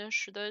gonna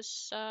finish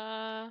this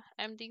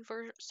MD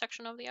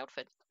section of the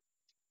outfit.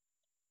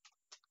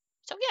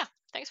 So yeah,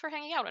 thanks for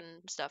hanging out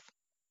and stuff.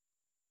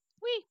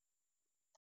 Whee!